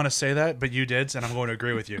I didn't want to say that, but you did, and I'm going to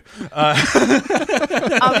agree with you.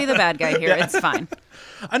 I'll be the bad guy here. It's fine.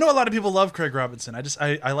 I know a lot of people love Craig Robinson.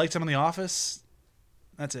 I liked him in The Office.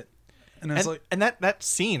 That's it. And it's like And that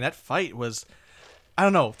scene, that fight was, I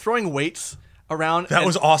don't know, throwing weights around. That and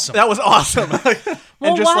was awesome. That was awesome.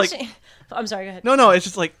 Well, and just watching... like, I'm sorry, go ahead. no, it's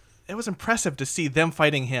just like, it was impressive to see them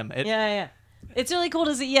fighting him. Yeah. It's really cool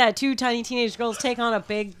to see, two tiny teenage girls take on a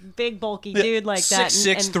big bulky dude like that.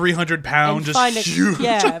 6'6", 300 pound, just find huge.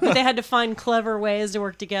 Yeah, but they had to find clever ways to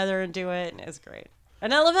work together and do it, and it's great.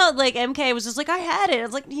 And I love how like MK was just like, I had it. I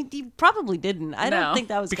was like, he probably didn't. I don't think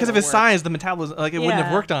that was because of gonna his work. size. The metabolism, like it wouldn't have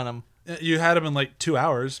Yeah. worked on him. You had him in like 2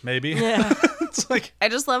 hours, maybe. Yeah, It's like I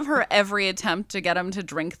just love her every attempt to get him to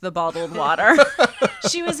drink the bottled water.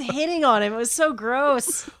 she was hitting on him. It was so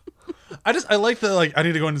gross. I like the like. I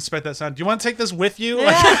need to go and inspect that sound. Do you want to take this with you?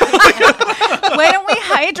 Like, Why don't we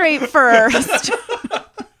hydrate first?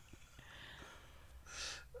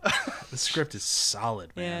 the script is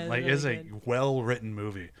solid, man. Yeah, it's like really it's a good. well written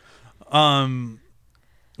movie.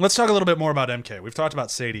 Let's talk a little bit more about MK. We've talked about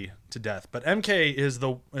Sadie to death, but MK is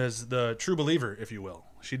the true believer, if you will.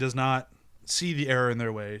 She does not see the error in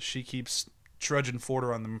their way. She keeps trudging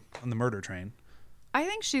forward on the murder train. I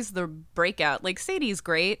think she's the breakout. Like, Sadie's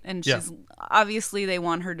great, and Yeah. she's obviously they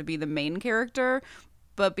want her to be the main character,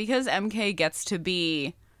 but because MK gets to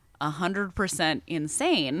be 100%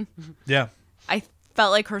 insane, Yeah, I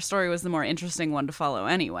felt like her story was the more interesting one to follow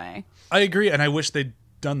anyway. I agree, and I wish they'd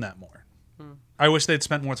done that more. I wish they'd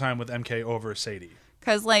spent more time with MK over Sadie.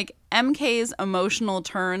 Because, like, MK's emotional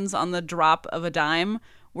turns on the drop of a dime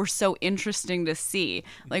were so interesting to see.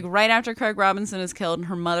 Like, right after Craig Robinson is killed and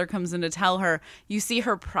her mother comes in to tell her, you see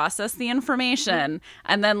her process the information,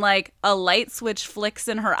 and then, like, a light switch flicks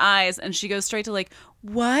in her eyes, and she goes straight to, like,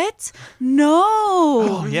 what? No!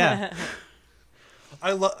 Oh yeah.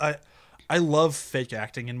 I love fake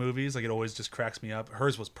acting in movies. Like, it always just cracks me up.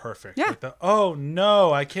 Hers was perfect. Yeah. Like oh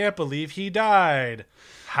no, I can't believe he died.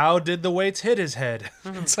 How did the weights hit his head?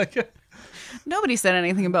 It's like Nobody said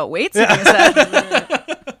anything about weights hitting his head.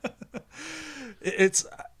 it's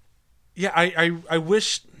yeah. I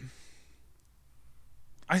wish.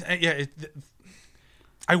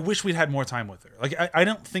 I wish we'd had more time with her. Like, I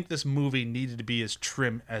don't think this movie needed to be as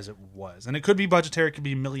trim as it was, and it could be budgetary. It could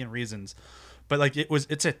be a million reasons, but like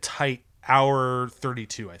it's a tight hour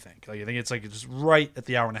 32. I think it's like just right at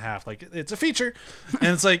the hour and a half. Like, it's a feature, and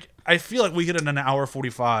it's like I feel like we could have done an hour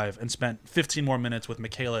 45 and spent 15 more minutes with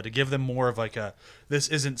Michaela to give them more of like this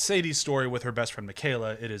isn't Sadie's story with her best friend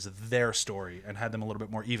Michaela. It is their story, and had them a little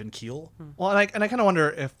bit more even keel. Well, and I kind of wonder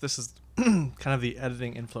if this is kind of the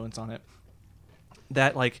editing influence on it.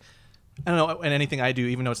 That, like, I don't know, in anything I do,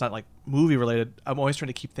 even though it's not like movie related, I'm always trying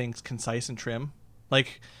to keep things concise and trim.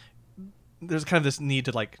 Like, there's kind of this need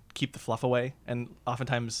to like keep the fluff away, and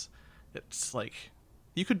oftentimes it's like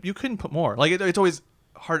you couldn't put more. Like, it's always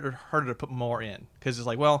harder to put more in because it's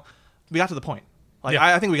like, well, we got to the point. Like,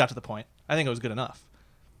 Yeah. I think we got to the point. I think it was good enough.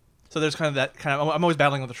 So there's kind of that I'm always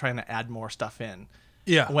battling with trying to add more stuff in.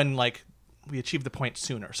 Yeah. When like we achieve the point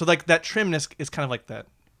sooner. So like that trimness is kind of like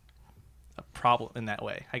a problem in that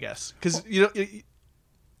way, I guess, because you're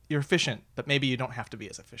efficient, but maybe you don't have to be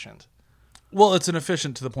as efficient. Well, it's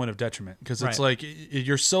inefficient to the point of detriment because it's Right. like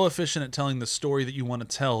you're so efficient at telling the story that you want to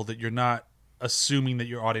tell that you're not assuming that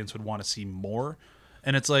your audience would want to see more.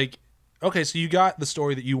 And it's like, okay, so you got the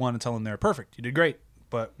story that you want to tell in there. Perfect. You did great.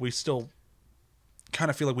 But we still kind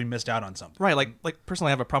of feel like we missed out on something. Right. Like personally,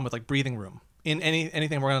 I have a problem with like breathing room in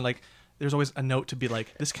anything we're gonna like. There's always a note to be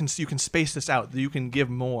like, you can space this out. You can give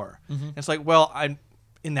more. And it's like, well, I'm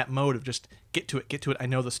in that mode of just get to it. I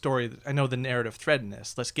know the story. I know the narrative thread in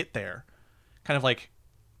this. Let's get there. Kind of like,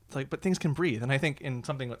 but things can breathe. And I think in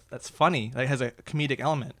something that's funny, that has a comedic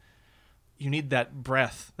element, you need that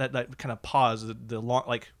breath, that kind of pause, the long,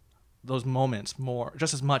 like those moments more,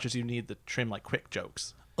 just as much as you need the trim, like quick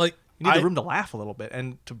jokes. Like, You need the room to laugh a little bit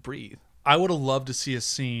and to breathe. I would have loved to see a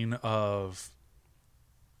scene of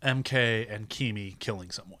MK and Kimi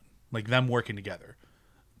killing someone, like them working together.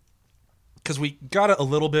 Because we got it a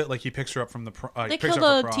little bit, like he picks her up from the They picks killed her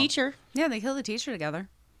up a for prom. teacher. Yeah, they killed the teacher together.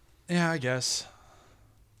 Yeah, I guess.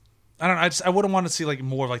 I don't know. I wouldn't want to see like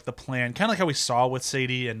more of like the plan, kind of like how we saw with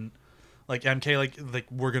Sadie and like MK, like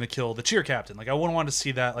we're gonna kill the cheer captain. Like, I wouldn't want to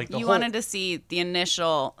see that. Like, You wanted to see the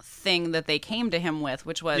initial thing that they came to him with,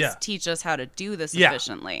 which was Yeah. teach us how to do this Yeah.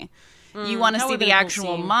 efficiently. You want to that see would've the been a cool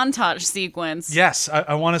actual scene. montage sequence. Yes,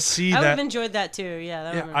 I want to see I would that. have enjoyed that too. Yeah, that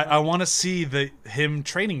Yeah, would've been I fun. want to see him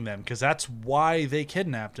training them because that's why they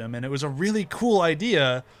kidnapped him, and it was a really cool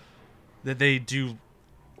idea that they do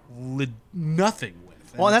nothing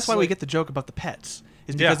with. Well, and that's it's why we like- get the joke about the pets.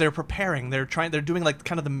 Is Yeah. because they're preparing. They're doing like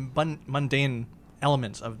kind of the mundane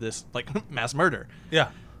elements of this like mass murder. Yeah,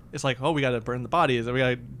 It's like, oh, we got to burn the bodies, or we got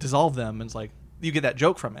to dissolve them. And it's like you get that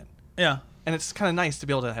joke from it, yeah. and it's kind of nice to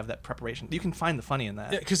be able to have that preparation. You can find the funny in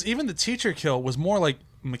that. Yeah, because even the teacher kill was more like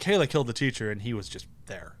Michaela killed the teacher, and he was just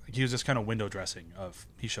there. Like, he was just kind of window dressing.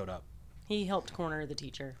 He showed up. He helped corner the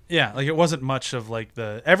teacher. Yeah, like it wasn't much of like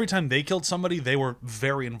every time they killed somebody, they were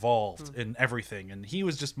very involved in everything, and he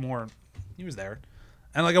was just more. He was there,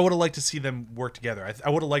 and like I would have liked to see them work together. I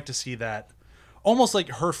would have liked to see that, almost like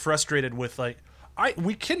her frustrated with like,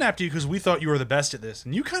 we kidnapped you because we thought you were the best at this,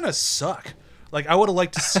 and you kind of suck. Like I would have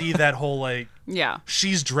liked to see that whole like, Yeah.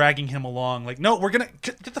 she's dragging him along. Like, no, we're gonna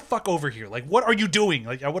get the fuck over here. Like, what are you doing?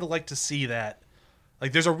 Like, I would have liked to see that.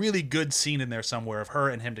 Like, there's a really good scene in there somewhere of her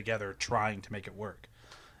and him together trying to make it work,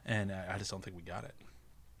 and I just don't think we got it.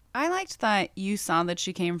 I liked that you saw that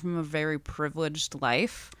she came from a very privileged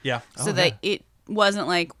life. Yeah. So that it wasn't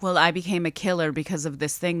like, well, I became a killer because of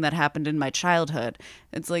this thing that happened in my childhood.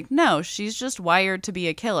 It's like, no, she's just wired to be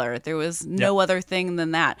a killer. There was no other thing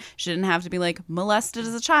than that. She didn't have to be like molested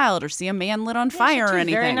as a child or see a man lit on fire or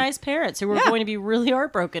anything. Very nice parents who were going to be really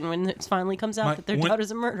heartbroken when it finally comes out that their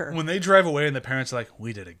daughter's a murderer. When they drive away and the parents are like,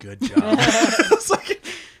 we did a good job. It's like,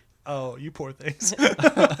 oh, you poor things.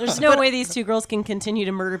 There's no way these two girls can continue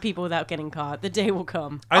to murder people without getting caught. The day will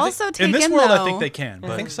come. Also in this taken, world, I though- think they can.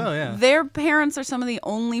 But I think so, yeah. Their parents are some of the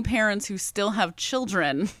only parents who still have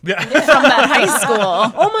children Yeah. from that high school.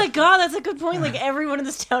 Oh my god, that's a good point. Like everyone in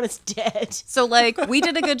this town is dead. So, like, we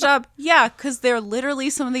did a good job. Yeah, because they're literally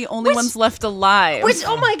some of the only ones left alive. Which,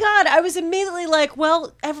 oh my god, I was immediately like,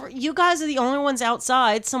 well, you guys are the only ones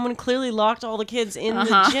outside. Someone clearly locked all the kids in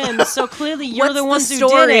the gym, so clearly you're What's the the ones who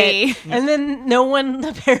story? did it. And then no one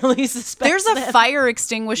apparently suspects There's a them. fire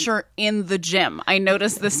extinguisher in the gym. I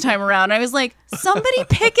noticed this time around. I was like, somebody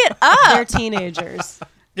pick it up. They're teenagers.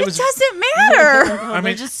 It doesn't matter. I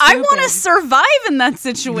mean, just I want to stupid. survive in that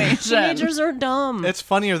situation. Teenagers are dumb. It's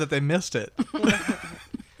funnier that they missed it. it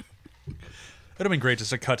would have been great just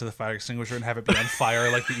to cut to the fire extinguisher and have it be on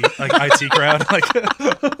fire like the IT crowd.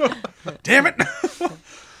 Like, damn it.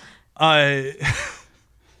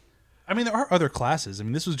 I mean, there are other classes. I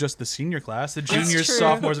mean, this was just the senior class. The juniors, true.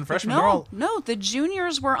 sophomores, and freshmen. they're all. No, the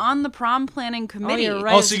juniors were on the prom planning committee. you're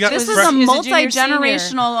right. Oh, so you got This is fresh- a Is it junior,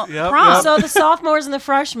 multi-generational Yep, prom. yep. So the sophomores and the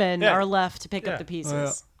freshmen Yeah. are left to pick Yeah. up the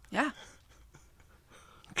pieces. Yeah.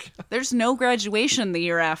 There's no graduation the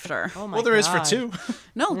year after. Oh my Well, there is for God. 2.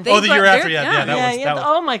 No, Oh, the year after, yeah, that Yeah, was. yeah. That was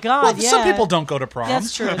Oh my god. well, yeah. some people don't go to prom.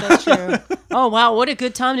 That's true. That's true. Oh wow, what a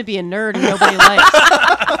good time to be a nerd and nobody likes.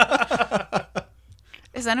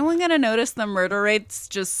 Is anyone going to notice the murder rates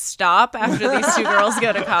just stop after these two girls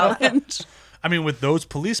go to college? I mean, with those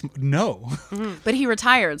police, no. But he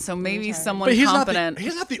retired, so maybe someone But he's competent.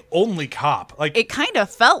 not the only cop. Like, It kind of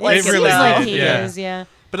felt like It it, really though. like did, he yeah. is, yeah.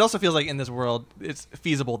 But it also feels like in this world, it's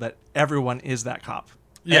feasible that everyone is that cop.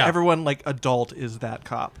 Yeah. Everyone, like, adult is that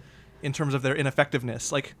cop in terms of their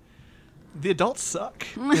ineffectiveness. Like, the adults suck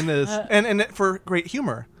in this. and for great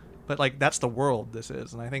humor. But, like, that's the world this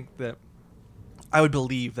is. And I think that I would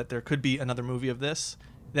believe that there could be another movie of this,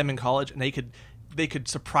 them in college, and they could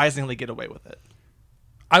surprisingly get away with it.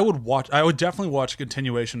 I would definitely watch a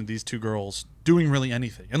continuation of these two girls doing really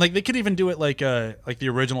anything, and like they could even do it like the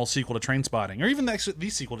original sequel to Trainspotting, or even the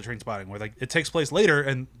sequel to Trainspotting, where like it takes place later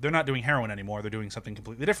and they're not doing heroin anymore; they're doing something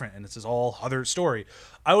completely different, and it's this all other story.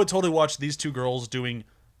 I would totally watch these two girls doing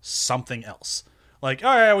something else. Like,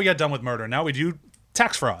 all right, we got done with murder, now we do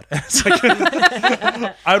tax fraud. It's like,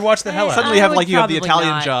 I would watch the hell out of it. Suddenly I have would like you have the probably Italian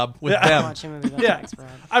not. job with Yeah. them. Watch a movie about Yeah, tax fraud.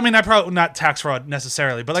 I mean, I probably not tax fraud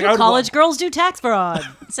necessarily, but like I would College girls do tax fraud.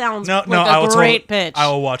 Sounds No, like no, I a will great pitch. I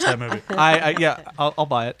will watch that movie. I'll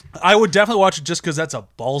buy it. I would definitely watch it just because that's a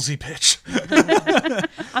ballsy pitch.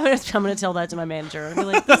 I'm gonna tell that to my manager. I'll be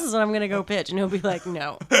like, this is what I'm gonna go pitch, and he'll be like,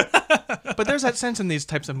 no. But there's that sense in these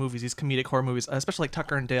types of movies, these comedic horror movies, especially like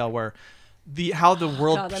Tucker and Dale, where how the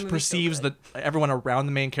world God, that movie's so perceives good. everyone around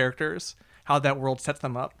the main characters, how that world sets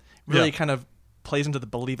them up, really Yeah. kind of plays into the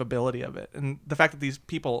believability of it. And the fact that these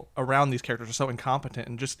people around these characters are so incompetent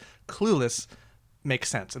and just clueless makes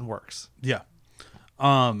sense and works. Yeah.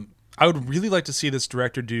 I would really like to see this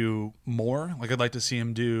director do more. Like, I'd like to see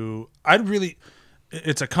him do...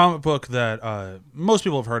 It's a comic book that most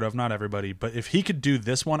people have heard of, not everybody, but if he could do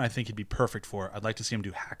this one, I think he'd be perfect for it. I'd like to see him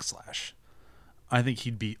do Hack Slash. I think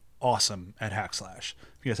he'd be awesome at Hack Slash.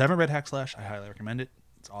 If you guys haven't read Hack Slash, I highly recommend it.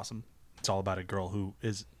 It's awesome. It's all about a girl who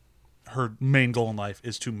is... Her main goal in life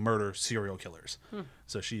is to murder serial killers.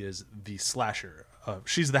 So she is the slasher.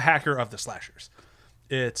 She's the hacker of the slashers.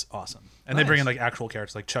 It's awesome, and they bring in like actual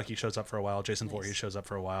characters. Like Chucky shows up for a while. Jason Voorhees shows up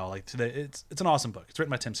for a while. Like today, it's an awesome book. It's written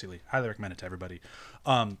by Tim Seeley. Highly recommend it to everybody.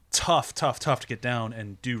 Tough to get down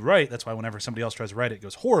and do right. That's why whenever somebody else tries to write it, it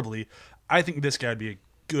goes horribly. I think this guy would be a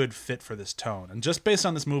good fit for this tone, and just based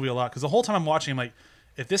on this movie a lot. Because the whole time I'm watching, I'm like,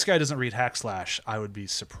 if this guy doesn't read Hack Slash, I would be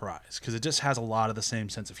surprised because it just has a lot of the same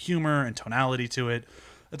sense of humor and tonality to it.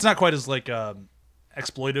 It's not quite as like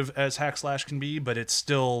exploitive as Hack Slash can be, but it's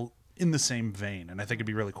still in the same vein, and I think it'd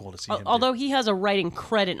be really cool to see him. Although he has a writing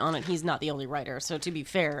credit on it, he's not the only writer. So to be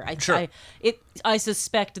fair, Sure. I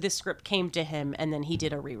suspect this script came to him and then he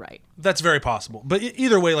did a rewrite. That's very possible. But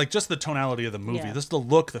either way, like just the tonality of the movie, Yeah. just the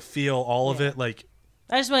look, the feel, all of it. Like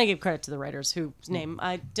I just want to give credit to the writers whose name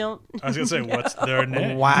I don't. I was gonna say, what's their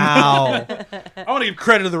name? Wow. I want to give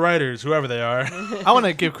credit to the writers, whoever they are. I want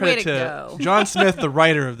to give credit Way to go. John Smith, the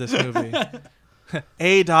writer of this movie.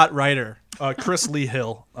 A. Writer. Chris Lee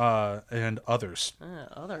Hill and others.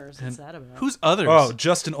 Others, what's that about? Who's others? Oh,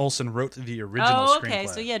 Justin Olson wrote the original Oh, screenplay. okay.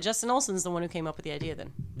 So yeah, Justin Olsen's the one who came up with the idea.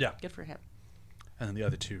 Then Yeah. good for him. And then the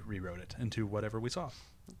other two rewrote it into whatever we saw.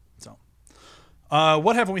 So,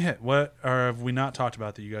 what haven't we hit? What have we not talked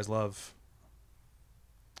about that you guys love?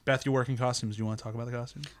 Beth, you work in costumes. Do you want to talk about the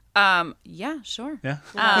costumes? Yeah, sure. Yeah.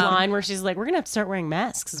 The line where she's like, "We're gonna have to start wearing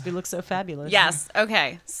masks because we look so fabulous." Yes.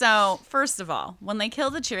 Okay. So first of all, when they kill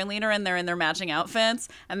the cheerleader and they're in their matching outfits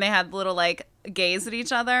and they had little like gaze at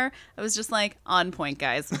each other, it was just like on point,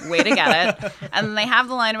 guys. Way to get it. And then they have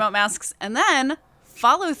the line about masks, and then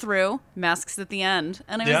follow through masks at the end,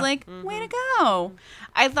 and I was Yeah. like, way to go.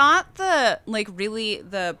 I thought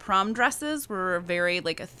the prom dresses were very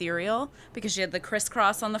like ethereal because she had the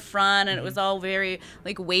crisscross on the front and it was all very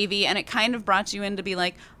like wavy, and it kind of brought you in to be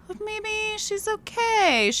like, oh, maybe she's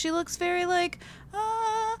okay, she looks very like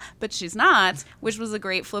but she's not, which was a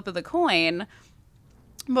great flip of the coin.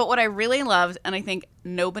 But what I really loved, and I think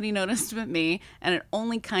nobody noticed but me, and it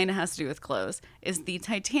only kind of has to do with clothes, is the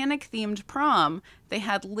Titanic-themed prom. They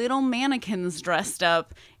had little mannequins dressed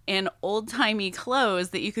up in old-timey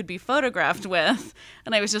clothes that you could be photographed with.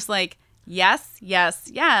 And I was just like, yes, yes,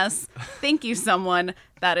 yes. Thank you, someone.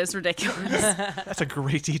 That is ridiculous. That's a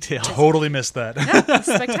great detail. Totally missed that. It's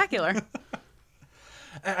spectacular.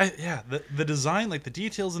 Yeah, the design, like the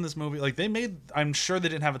details in this movie, like they made. I'm sure they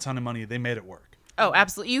didn't have a ton of money. They made it work. Oh,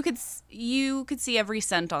 absolutely. You could see every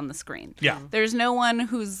cent on the screen. Yeah. There's no one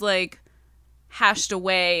who's like hashed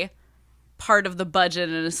away part of the budget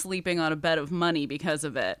and is sleeping on a bed of money because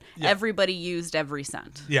of it. Yeah. Everybody used every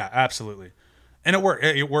cent. Yeah, absolutely, and it worked.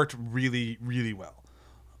 It worked really, really well.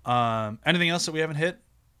 Anything else that we haven't hit,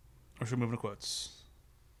 or should we move into quotes?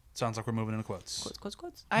 Sounds like we're moving into quotes.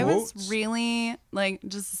 Quotes. I Quotes. was really, like,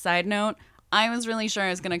 just a side note, I was really sure I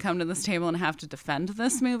was going to come to this table and have to defend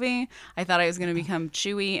this movie. I thought I was going to become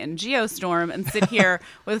Chewie and Geostorm and sit here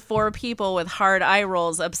with four people with hard eye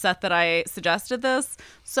rolls upset that I suggested this.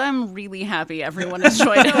 So I'm really happy everyone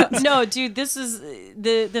enjoyed it. No, dude, this is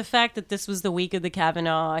the fact that this was the week of the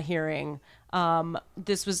Kavanaugh hearing.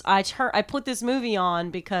 This was I put this movie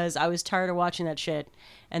on because I was tired of watching that shit,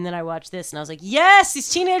 and then I watched this and I was like, yes, these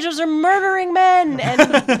teenagers are murdering men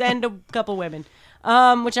and a couple women.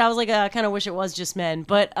 Which I was like, I kind of wish it was just men,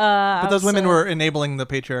 but Those women were enabling the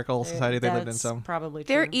patriarchal society they lived in. that's So probably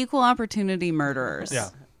They're true. equal opportunity murderers. Yeah,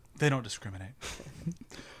 they don't discriminate.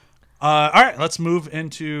 All right, let's move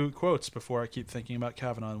into quotes before I keep thinking about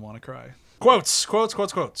Kavanaugh and want to cry. Quotes. Josh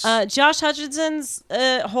Hutcherson's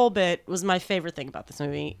whole bit was my favorite thing about this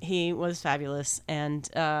movie. He was fabulous, and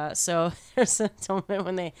so there's a moment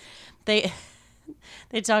when they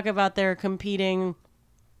talk about their competing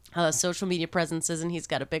social media presences, and he's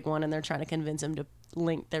got a big one, and they're trying to convince him to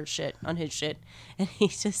link their shit on his shit, and he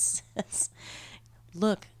just says,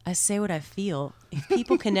 "Look, I say what I feel. If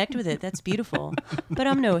people connect with it, that's beautiful. But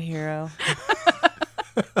I'm no hero."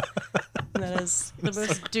 That is the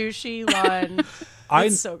most douchey line.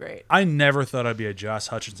 It's so great. I never thought I'd be a Josh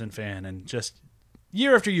Hutcherson fan, and just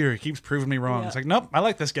year after year, he keeps proving me wrong. Yeah. It's like, nope, I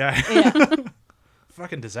like this guy. Yeah.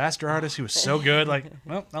 Fucking disaster artist. He was so good. Like,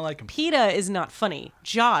 well, I like him. PETA is not funny.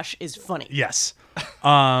 Josh is funny. Yes.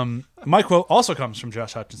 My quote also comes from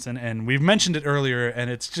Josh Hutcherson, and we've mentioned it earlier, and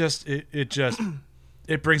it's just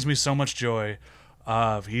it brings me so much joy.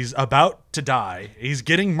 He's about to die. He's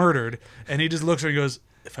getting murdered, and he just looks at her and goes,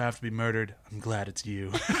 "If I have to be murdered, I'm glad it's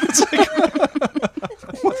you." It's like,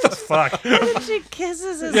 what the fuck? She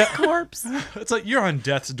kisses his corpse. It's like, you're on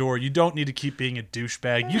death's door. You don't need to keep being a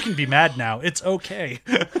douchebag. You can be mad now. It's okay.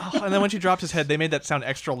 and then when she dropped his head, they made that sound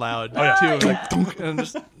extra loud too. Like, thunk, and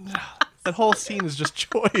just that whole scene is just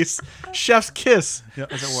choice. Chef's kiss,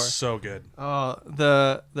 as it were. So good.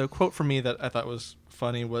 The quote for me that I thought was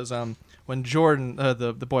funny was when Jordan,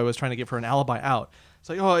 the boy, was trying to give her an alibi out. It's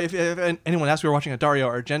like, oh, if anyone asks, we were watching a Dario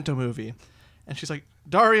Argento movie, and she's like,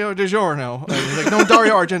 Dario DiGiorno. And he's like, no,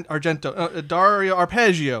 Dario Argento, Dario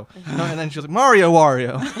Arpeggio. No, and then she's like, Mario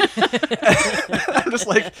Wario. I'm just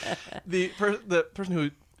like, the person who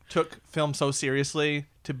took film so seriously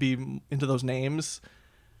to be into those names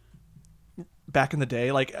back in the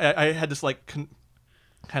day, like I had this like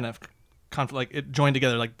kind of conflict, like it joined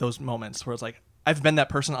together like those moments where it's like I've been that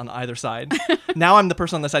person on either side. Now I'm the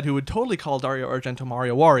person on the side who would totally call Dario Argento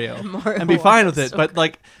Mario Wario and be fine with it. so But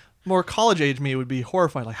like more college age me would be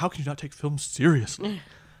horrified. Like, how can you not take film seriously?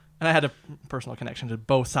 And I had a personal connection to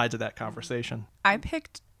both sides of that conversation. I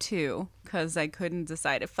picked 2 because I couldn't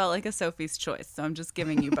decide. It felt like a Sophie's choice, so I'm just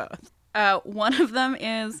giving you both. One of them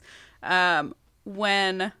is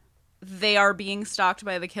when they are being stalked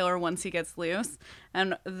by the killer once he gets loose,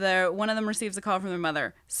 and one of them receives a call from their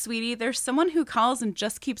mother. Sweetie, there's someone who calls and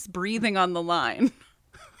just keeps breathing on the line.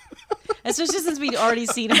 Especially since we'd already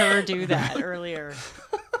seen her do that earlier.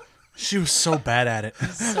 She was so bad at it.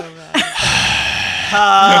 So bad.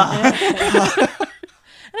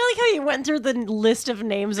 And I like how you went through the list of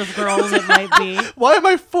names of girls it might be. Why am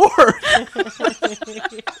I 4?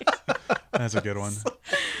 That's a good one.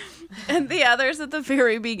 And the other's at the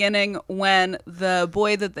very beginning when the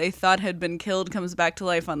boy that they thought had been killed comes back to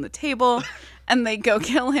life on the table, and they go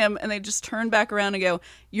kill him, and they just turn back around and go,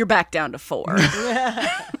 "You're back down to 4."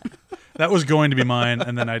 That was going to be mine,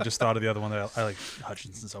 and then I just thought of the other one that I like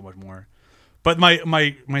Hutchinson so much more. But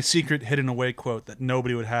my secret hidden away quote that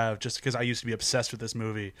nobody would have, just because I used to be obsessed with this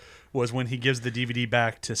movie, was when he gives the DVD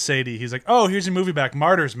back to Sadie. He's like, "Oh, here's your movie back,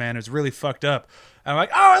 Martyrs, man. It's really fucked up." And I'm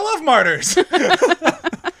like, "Oh, I love Martyrs."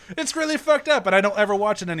 It's really fucked up, and I don't ever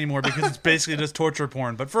watch it anymore because it's basically just torture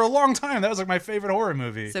porn. But for a long time, that was like my favorite horror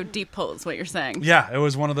movie. So deep pull is what you're saying. Yeah, it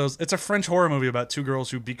was one of those. It's a French horror movie about 2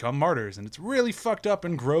 girls who become martyrs, and it's really fucked up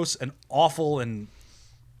and gross and awful, and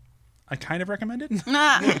I kind of recommend it.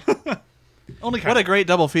 Only kind What a of. great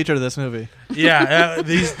double feature to this movie. Yeah,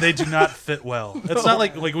 they do not fit well. It's not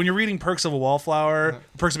like when you're reading Perks of Being a Wallflower,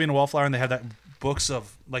 and they have that books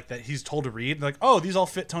of like that he's told to read. Like, oh, these all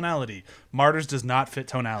fit tonality. Martyrs does not fit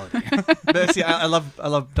tonality. But see, I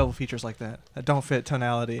love double features like that don't fit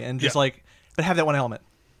tonality and just Yeah. like but have that one element.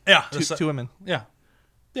 Yeah, Two women. Yeah,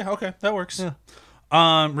 okay, that works.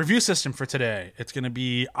 Yeah. Review system for today. It's going to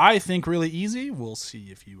be, I think, really easy. We'll see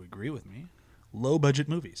if you agree with me. Low budget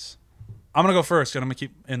movies. I'm going to go first, and I'm going to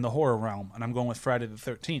keep in the horror realm, and I'm going with Friday the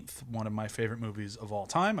 13th, one of my favorite movies of all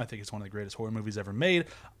time. I think it's one of the greatest horror movies ever made.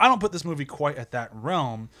 I don't put this movie quite at that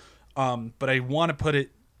realm, but I want to put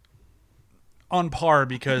it on par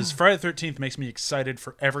because Friday the 13th makes me excited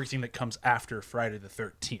for everything that comes after Friday the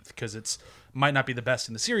 13th, because it's might not be the best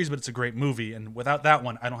in the series, but it's a great movie, and without that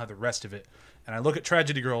one, I don't have the rest of it. And I look at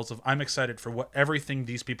Tragedy Girls of I'm excited for what everything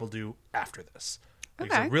these people do after this.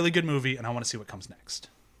 It's a really good movie, and I want to see what comes next.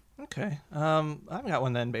 Okay. I've got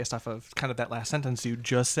one then based off of kind of that last sentence you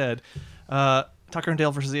just said. Tucker and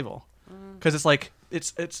Dale versus Evil. Because it's like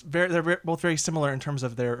they're both very similar in terms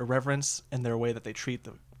of their irreverence and their way that they treat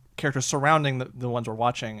the characters surrounding the ones we're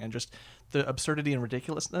watching, and just the absurdity and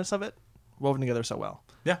ridiculousness of it woven together so well.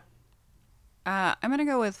 Yeah. I'm going to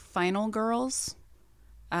go with Final Girls.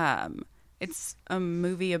 It's a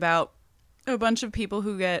movie about a bunch of people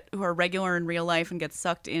who are regular in real life and get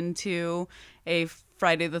sucked into a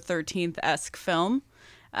Friday the 13th-esque film.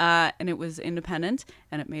 And it was independent,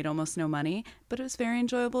 and it made almost no money, but it was very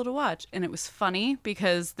enjoyable to watch. And it was funny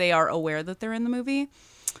because they are aware that they're in the movie.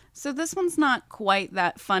 So this one's not quite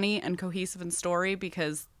that funny and cohesive in story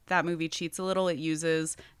because that movie cheats a little. It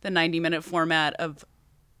uses the 90-minute format of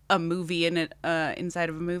a movie in it inside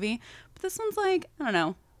of a movie. But this one's like, I don't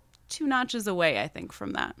know, 2 notches away, I think,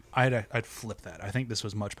 from that. I'd flip that. I think this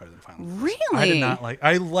was much better than Final Girls. Really? I did not like.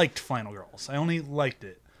 I liked Final Girls. I only liked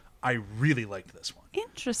it. I really liked this one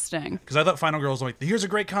Interesting. because I thought Final Girls was like, here's a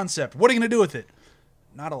great concept. What are you gonna do with it?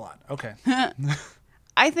 Not a lot. Okay.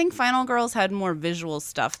 I think Final Girls had more visual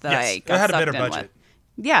stuff that Yes, I it got had a sucked better in budget.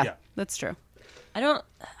 with. Yeah, Yeah. that's true.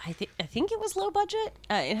 I think it was low budget.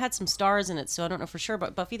 It had some stars in it, so I don't know for sure.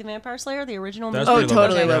 But Buffy the Vampire Slayer, the original That's movie, pretty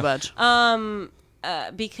low budget, yeah. budget.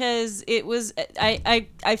 because it was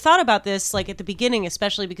I thought about this like at the beginning,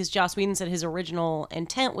 especially because Joss Whedon said his original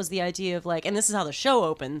intent was the idea of like, and this is how the show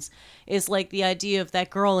opens, is like the idea of that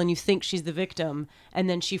girl and you think she's the victim and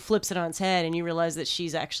then she flips it on its head and you realize that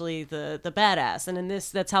she's actually the badass. And in this,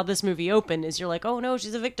 that's how this movie opened, is you're like, oh no,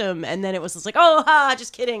 she's a victim, and then it was just like, oh ha,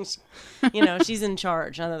 just kidding, she's in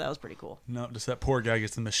charge. I thought that was pretty cool. No, just that poor guy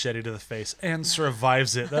gets the machete to the face and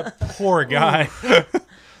survives it. That poor guy.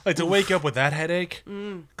 Like, to wake up with that headache,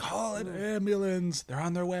 call an ambulance. They're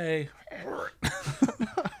on their way.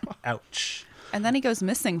 Ouch. And then he goes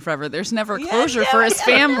missing forever. There's never closure for his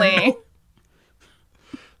family.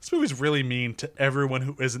 This movie's really mean to everyone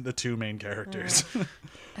who isn't the 2 main characters.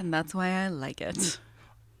 And that's why I like it.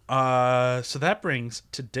 So that brings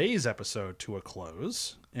today's episode to a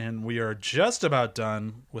close. And we are just about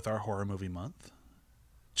done with our horror movie month.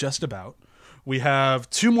 Just about. We have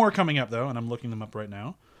 2 more coming up, though, and I'm looking them up right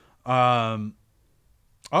now.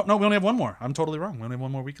 Oh, no, we only have one more. I'm totally wrong. We only have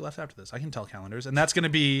one more week left after this. I can tell calendars. And that's going to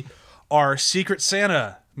be our Secret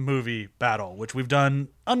Santa movie battle, which we've done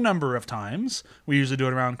a number of times. We usually do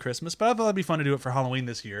it around Christmas, but I thought it'd be fun to do it for Halloween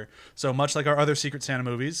this year. So much like our other Secret Santa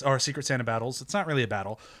movies, our Secret Santa battles, it's not really a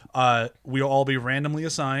battle. We'll all be randomly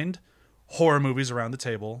assigned horror movies around the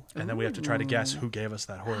table, and then we have to try to guess who gave us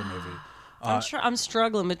that horror movie. I'm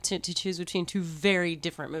struggling to choose between two very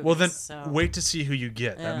different movies. Well, then so. wait to see who you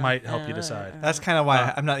get. That might help you decide. That's kind of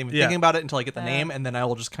why I'm not even yeah. thinking about it until I get the name, and then I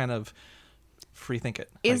will just kind of free think it.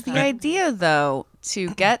 Is the idea, though, to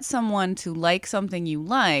get someone to like something you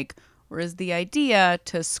like, or is the idea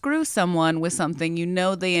to screw someone with something you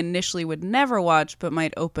know they initially would never watch but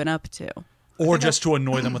might open up to? Or just to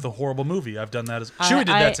annoy them with a horrible movie. I've done that. Chewie did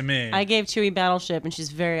that to me. I gave Chewie Battleship, and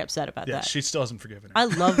she's very upset about Yeah, that. she still hasn't forgiven her. I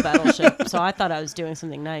love Battleship, so I thought I was doing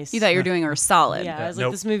something nice. You thought you were doing her solid. Yeah, I was like,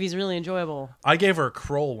 Nope. this movie's really enjoyable. I gave her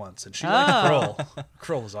Kroll once, and she liked Kroll.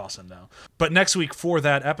 Kroll is awesome now. But next week for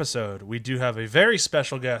that episode, we do have a very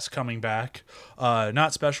special guest coming back.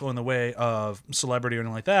 Not special in the way of celebrity or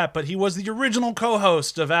anything like that, but he was the original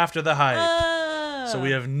co-host of After the Hype. So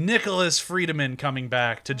we have Nicholas Friedemann coming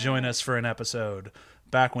back to join us for an episode.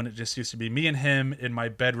 Back when it just used to be me and him in my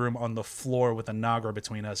bedroom on the floor with a Nagra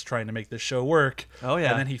between us trying to make this show work. Oh,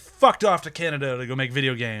 yeah. And then he fucked off to Canada to go make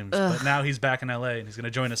video games. But now he's back in LA and he's going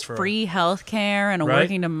to join us for Free health care and a Right?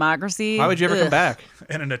 working democracy. Why would you ever come Ugh. back?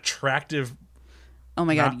 and an attractive, Oh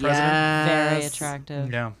my Not God, president? yes. Very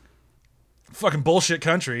attractive. yeah, fucking bullshit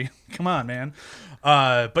country. Come on, man.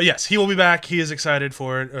 But yes, he will be back. He is excited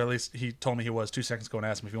for it, or at least he told me he was 2 seconds ago and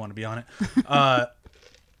asked him if he wanted to be on it.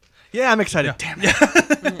 Yeah, I'm excited. Damn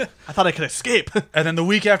it. I thought I could escape. And then the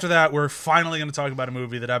week after that, we're finally going to talk about a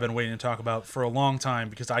movie that I've been waiting to talk about for a long time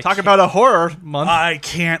because Talk about a horror month. I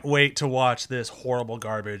can't wait to watch this horrible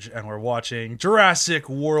garbage. And we're watching Jurassic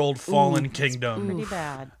World Fallen Kingdom. Pretty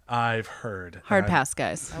bad. I've heard. Hard And pass,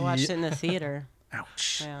 guys. I watched it in the theater.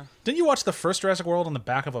 Ouch. Yeah. Didn't you watch the first Jurassic World on the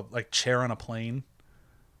back of a chair on a plane?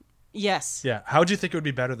 Yes. Yeah. How would you think it would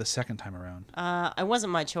be better the second time around? It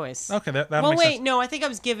wasn't my choice. Okay, that Well, makes wait, sense. no, I think I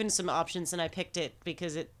was given some options and I picked it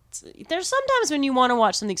because there's sometimes when you want to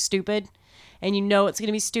watch something stupid and you know it's going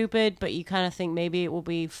to be stupid, but you kind of think maybe it will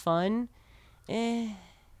be fun.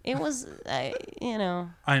 It was, I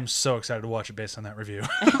am so excited to watch it based on that review.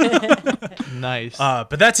 Nice.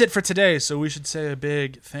 But that's it for today. So we should say a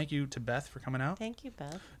big thank you to Beth for coming out. Thank you,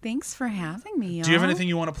 Beth. Thanks for having me, y'all. Do you have anything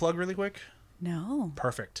you want to plug really quick? No.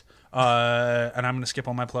 Perfect. And I'm going to skip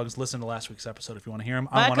all my plugs. Listen to last week's episode if you want to hear them.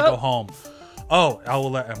 I Buy a want to go coat. home. Oh, I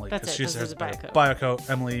will let Emily. That's 'cause it. she This says is a buy a better. coat. Buy a coat.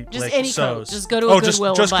 Emily Just Lake any sews. coat. Just go to a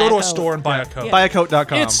Goodwill just and go buy to a a coat. store and buy a coat.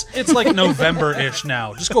 Buyacoat.com. It's like November-ish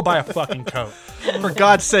now. Just go buy a fucking coat. For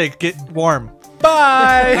God's sake, get warm.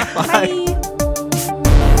 Bye. Bye.